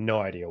I have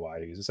no idea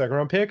why he was a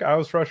second-round pick. I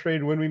was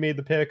frustrated when we made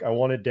the pick. I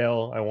wanted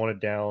Dell. I wanted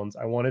Downs.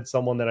 I wanted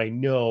someone that I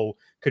know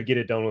could get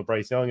it done with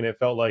Bryce Young, and it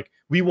felt like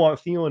we want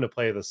Thielen to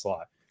play the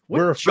slot.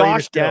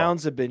 Josh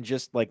Downs have been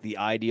just like the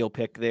ideal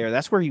pick there.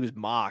 That's where he was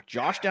mocked.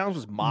 Josh Downs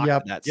was mocked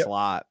in that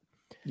slot.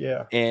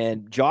 Yeah.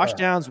 And Josh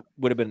Downs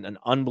would have been an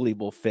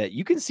unbelievable fit.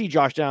 You can see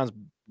Josh Downs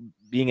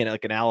being in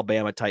like an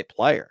Alabama type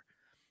player.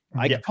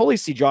 I can totally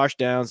see Josh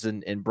Downs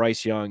and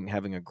Bryce Young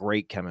having a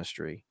great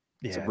chemistry.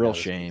 It's a real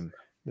shame.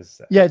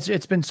 Yeah,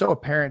 it's been so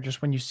apparent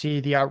just when you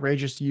see the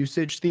outrageous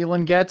usage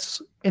Thielen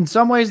gets. In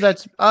some ways,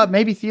 that's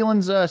maybe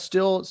Thielen's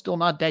still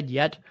not dead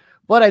yet.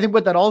 But I think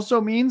what that also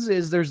means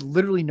is there's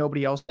literally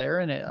nobody else there,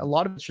 and a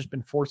lot of it's just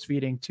been force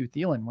feeding to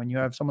Thielen. When you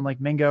have someone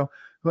like Mingo,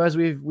 who, as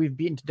we've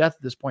beaten to death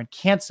at this point,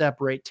 can't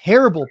separate.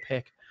 Terrible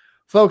pick,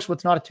 folks.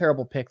 What's not a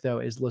terrible pick though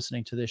is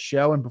listening to this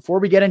show. And before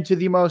we get into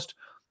the most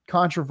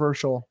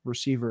controversial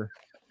receiver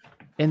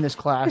in this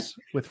class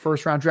with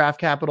first-round draft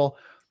capital,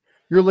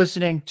 you're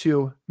listening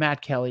to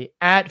Matt Kelley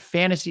at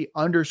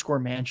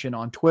fantasy_mansion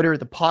on Twitter,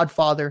 the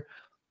Podfather,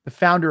 the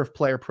founder of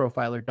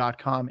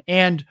PlayerProfiler.com,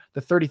 and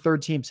the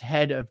 33rd team's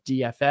head of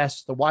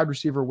DFS, the wide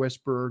receiver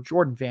whisperer,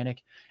 Jordan Vanek,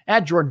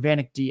 at Jordan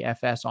Vanek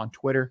DFS on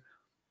Twitter.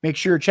 Make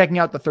sure you're checking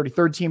out the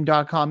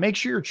 33rdteam.com. Make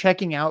sure you're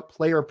checking out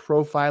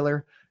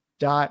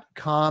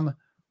PlayerProfiler.com.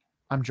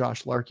 I'm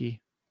Josh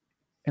Larky,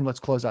 and let's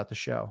close out the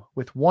show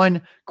with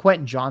one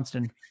Quentin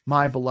Johnston,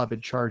 my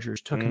beloved Chargers,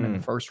 took him in the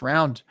first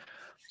round.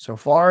 So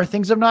far,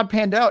 things have not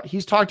panned out.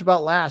 He's talked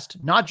about last,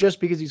 not just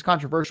because he's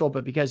controversial,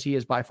 but because he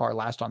is by far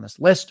last on this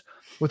list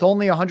with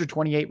only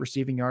 128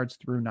 receiving yards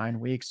through 9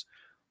 weeks.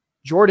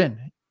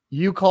 Jordan,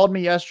 you called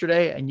me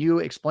yesterday and you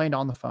explained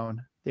on the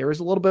phone there is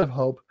a little bit of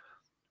hope.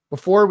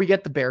 Before we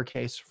get the bear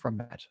case from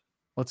Matt,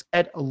 let's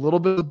get a little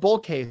bit of the bull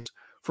case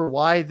for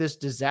why this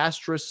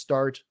disastrous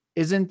start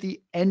isn't the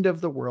end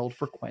of the world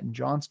for Quentin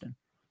Johnston.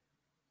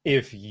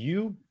 If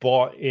you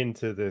bought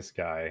into this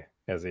guy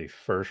as a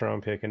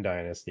first-round pick in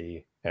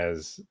Dynasty,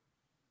 as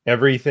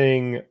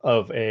everything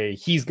of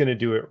he's going to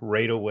do it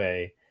right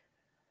away,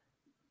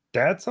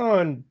 that's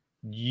on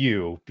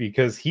you,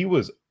 because he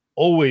was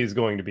always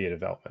going to be a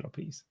developmental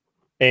piece.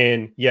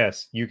 And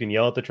yes, you can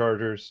yell at the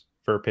Chargers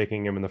for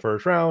picking him in the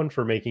first round,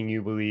 for making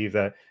you believe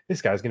that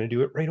this guy's going to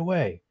do it right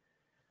away.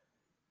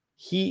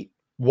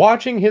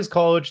 Watching his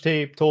college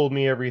tape told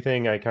me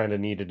everything I kind of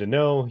needed to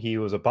know. He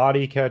was a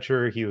body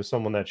catcher. He was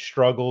someone that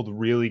struggled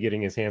really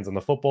getting his hands on the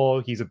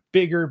football. He's a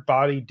bigger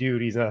body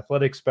dude. He's an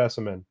athletic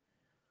specimen,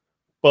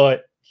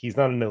 but he's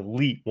not an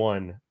elite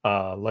one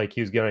like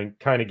he was getting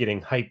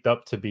hyped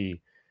up to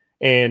be.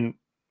 And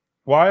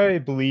why I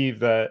believe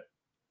that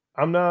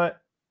I'm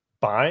not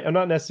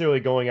necessarily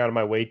going out of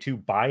my way to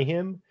buy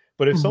him,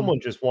 but if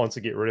someone just wants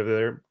to get rid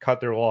of cut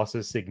their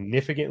losses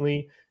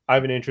significantly, I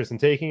have an interest in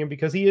taking him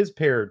because he is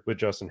paired with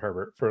Justin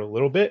Herbert for a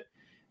little bit.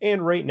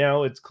 And right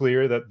now it's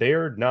clear that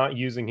they're not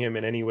using him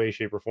in any way,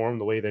 shape, or form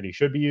the way that he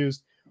should be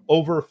used.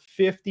 Over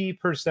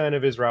 50%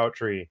 of his route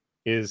tree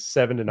is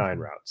 7 to 9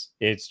 routes.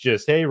 It's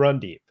just, hey, run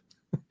deep.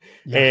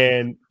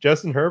 And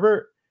Justin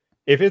Herbert,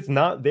 if it's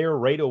not there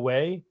right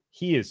away,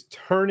 he is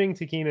turning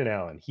to Keenan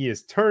Allen. He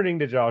is turning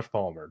to Josh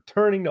Palmer,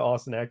 turning to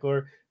Austin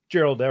Eckler,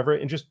 Gerald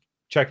Everett, and just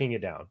checking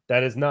it down.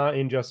 That is not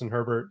in Justin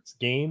Herbert's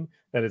game.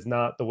 That is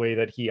not the way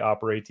that he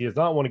operates. He does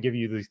not want to give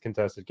you these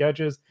contested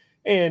catches.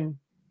 And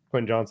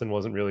Quentin Johnston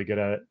wasn't really good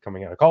at it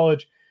coming out of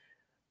college.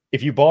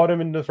 If you bought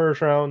him in the first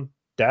round,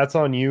 that's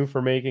on you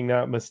for making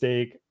that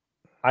mistake.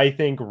 I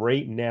think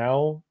right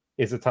now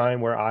is a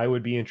time where I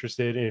would be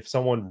interested if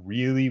someone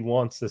really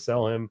wants to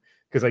sell him,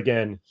 because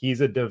again, he's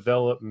a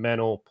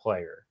developmental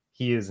player.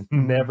 He was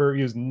never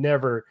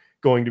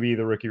going to be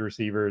the rookie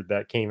receiver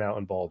that came out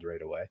and balled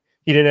right away.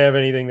 He didn't have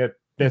anything that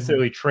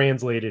necessarily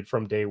translated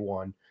from day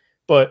one,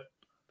 but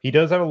he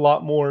does have a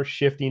lot more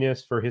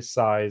shiftiness for his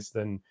size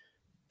than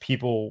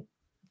people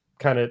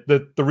kind of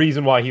the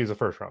reason why he was a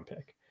first-round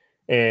pick.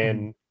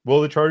 And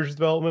will the Chargers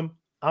develop him?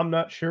 I'm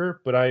not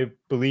sure, but I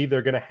believe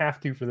they're going to have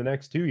to for the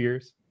next 2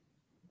 years.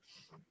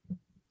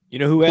 You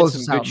know who had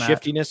some good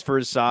shiftiness for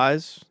his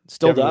size?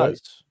 Still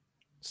does.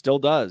 Still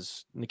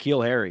does.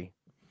 N'Keal Harry.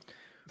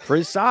 For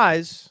his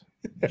size,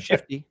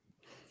 shifty.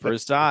 For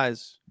his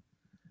size.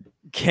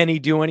 Can he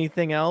do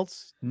anything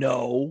else?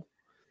 No.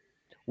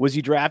 Was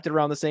he drafted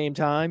around the same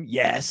time?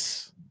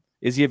 Yes.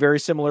 Is he a very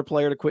similar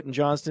player to Quentin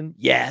Johnston?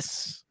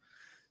 Yes.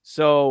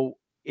 So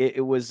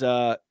it was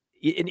and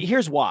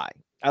here's why.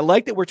 I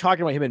like that we're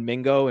talking about him and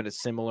Mingo at a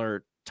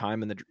similar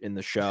time in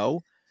the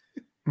show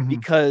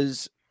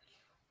because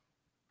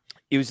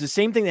it was the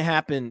same thing that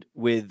happened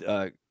with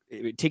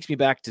it takes me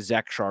back to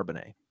Zach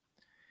Charbonnet.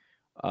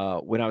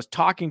 When I was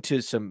talking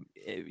to some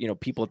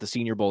people at the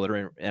Senior Bowl that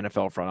are in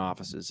NFL front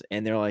offices,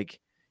 and they're like,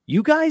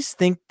 you guys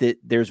think that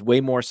there's way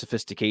more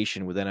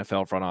sophistication with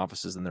NFL front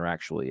offices than there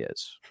actually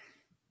is,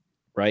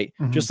 right?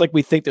 Just like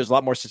we think there's a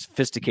lot more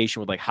sophistication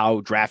with like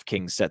how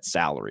DraftKings sets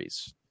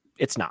salaries.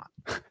 It's not,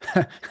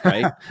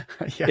 right?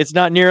 Yeah. It's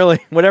not nearly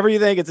whatever you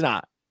think. It's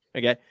not.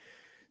 Okay.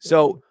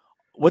 So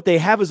what they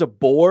have is a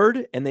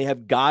board and they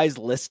have guys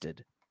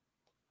listed.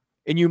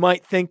 And you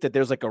might think that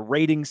there's like a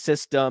rating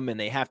system and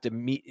they have to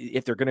meet,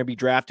 if they're going to be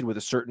drafted with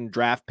a certain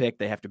draft pick,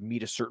 they have to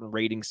meet a certain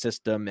rating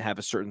system, have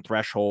a certain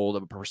threshold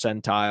of a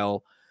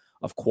percentile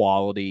of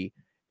quality,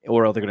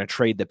 or they're going to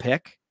trade the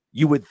pick.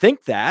 You would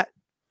think that,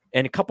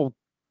 and a couple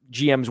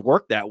GMs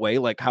work that way,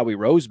 like Howie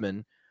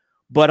Roseman,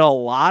 but a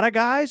lot of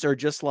guys are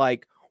just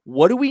like,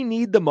 what do we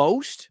need the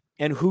most?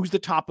 And who's the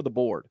top of the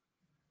board?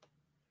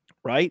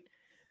 Right?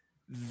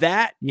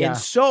 And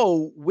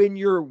so when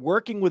you're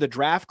working with a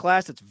draft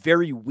class that's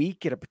very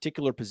weak at a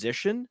particular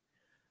position,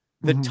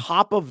 the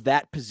top of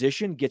that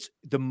position gets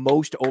the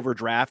most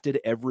overdrafted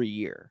every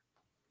year.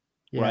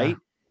 Right.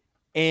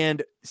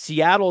 And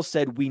Seattle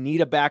said, we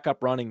need a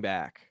backup running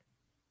back.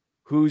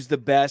 Who's the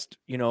best,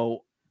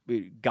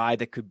 guy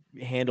that could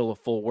handle a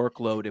full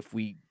workload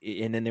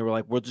and then they were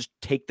like, we'll just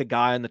take the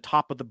guy on the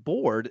top of the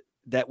board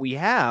that we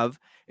have.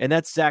 And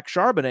that's Zach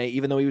Charbonnet,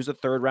 even though he was a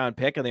 3rd round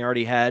pick and they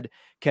already had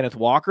Kenneth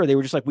Walker. They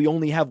were just like, we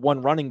only have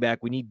one running back.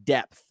 We need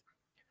depth.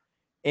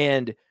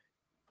 And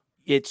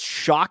it's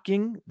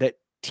shocking that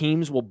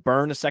teams will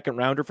burn a 2nd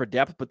rounder for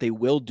depth, but they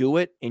will do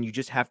it. And you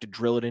just have to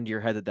drill it into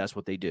your head that that's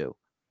what they do.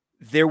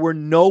 There were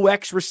no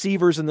X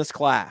receivers in this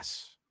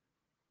class.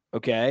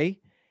 Okay.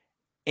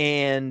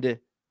 And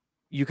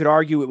you could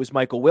argue it was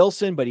Michael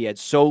Wilson, but he had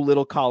so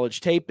little college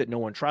tape that no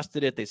one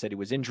trusted it. They said he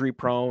was injury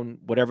prone,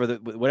 whatever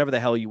the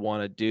hell you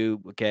want to do.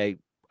 Okay.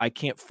 I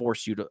can't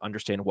force you to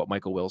understand what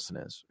Michael Wilson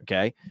is.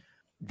 Okay.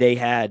 They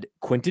had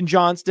Quentin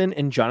Johnston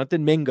and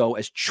Jonathan Mingo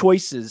as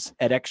choices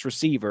at X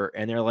receiver.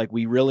 And they're like,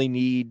 we really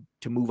need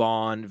to move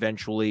on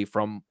eventually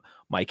from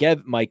Mike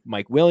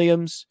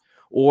Williams,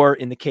 or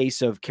in the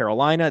case of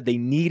Carolina, they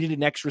needed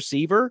an X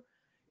receiver.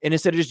 And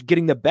instead of just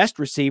getting the best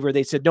receiver,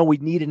 they said, no, we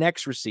need an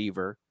X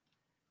receiver.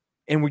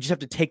 And we just have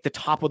to take the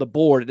top of the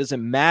board. It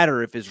doesn't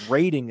matter if his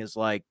rating is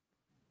like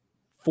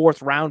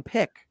 4th round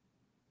pick.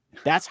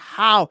 That's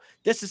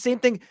the same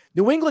thing.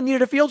 New England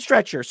needed a field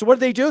stretcher. So what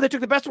did they do? They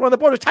took the best one on the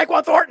board. It was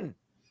Tyquan Thornton.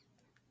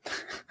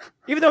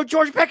 Even though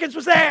George Pickens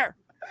was there.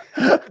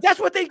 That's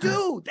what they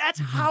do. That's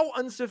how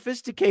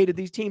unsophisticated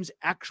these teams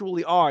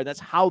actually are. That's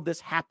how this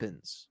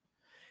happens.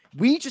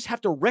 We just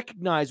have to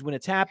recognize when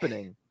it's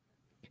happening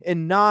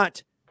and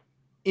not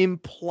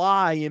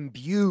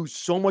imbue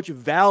so much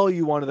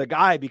value onto the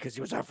guy because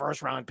he was a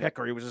 1st round pick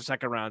or he was a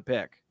 2nd round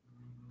pick,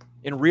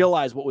 and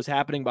realize what was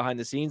happening behind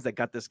the scenes that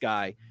got this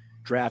guy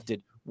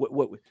drafted.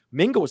 What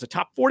Mingo was a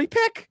top 40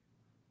 pick.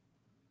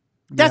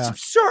 That's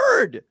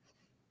absurd.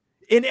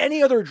 In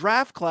any other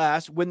draft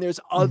class, when there's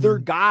other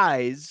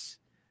guys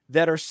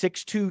that are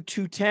 6'2",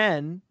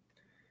 210,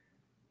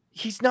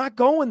 he's not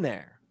going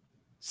there.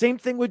 Same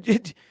thing with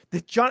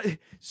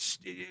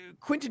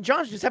Quentin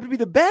Johnston just happened to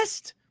be the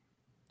best.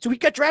 So he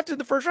got drafted in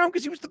the 1st round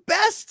because he was the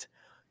best.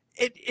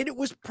 It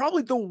was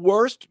probably the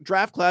worst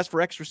draft class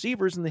for X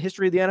receivers in the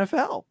history of the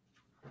NFL.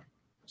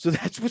 So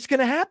that's what's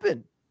going to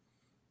happen,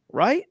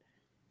 right?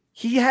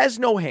 He has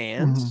no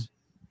hands.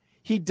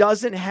 He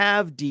doesn't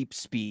have deep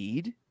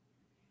speed.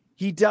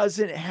 He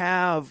doesn't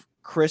have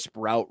crisp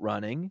route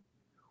running.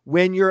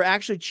 When you're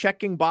actually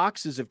checking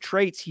boxes of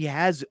traits, he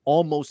has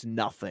almost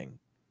nothing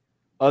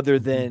other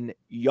than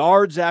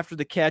yards after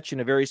the catch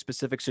in a very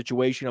specific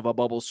situation of a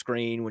bubble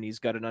screen when he's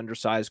got an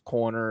undersized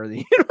corner. What are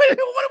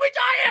we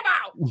talking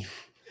about?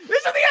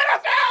 This is the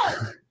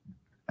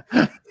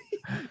NFL.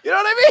 You know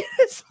what I mean?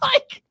 It's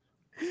like,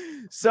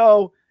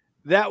 so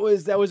that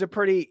was a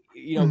pretty,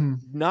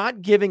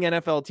 not giving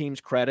NFL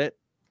teams credit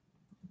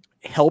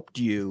helped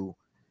you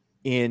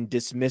in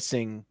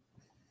dismissing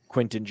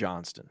Quentin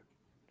Johnston.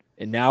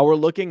 And now we're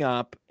looking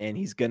up and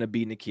he's going to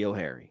be N'Keal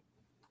Harry.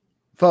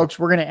 Folks,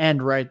 we're going to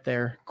end right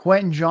there.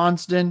 Quentin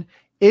Johnston,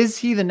 is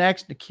he the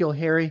next N'Keal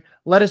Harry?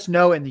 Let us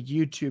know in the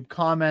YouTube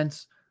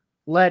comments.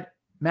 Let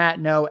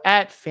Matt know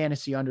at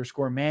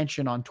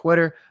fantasy_mansion on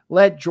Twitter.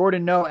 Let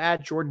Jordan know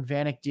at Jordan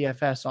Vanek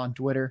DFS on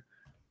Twitter.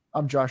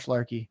 I'm Josh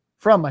Larky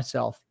from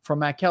myself, from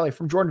Matt Kelley,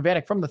 from Jordan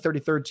Vanek, from the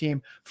 33rd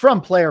team,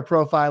 from Player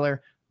Profiler.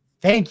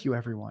 Thank you,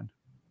 everyone,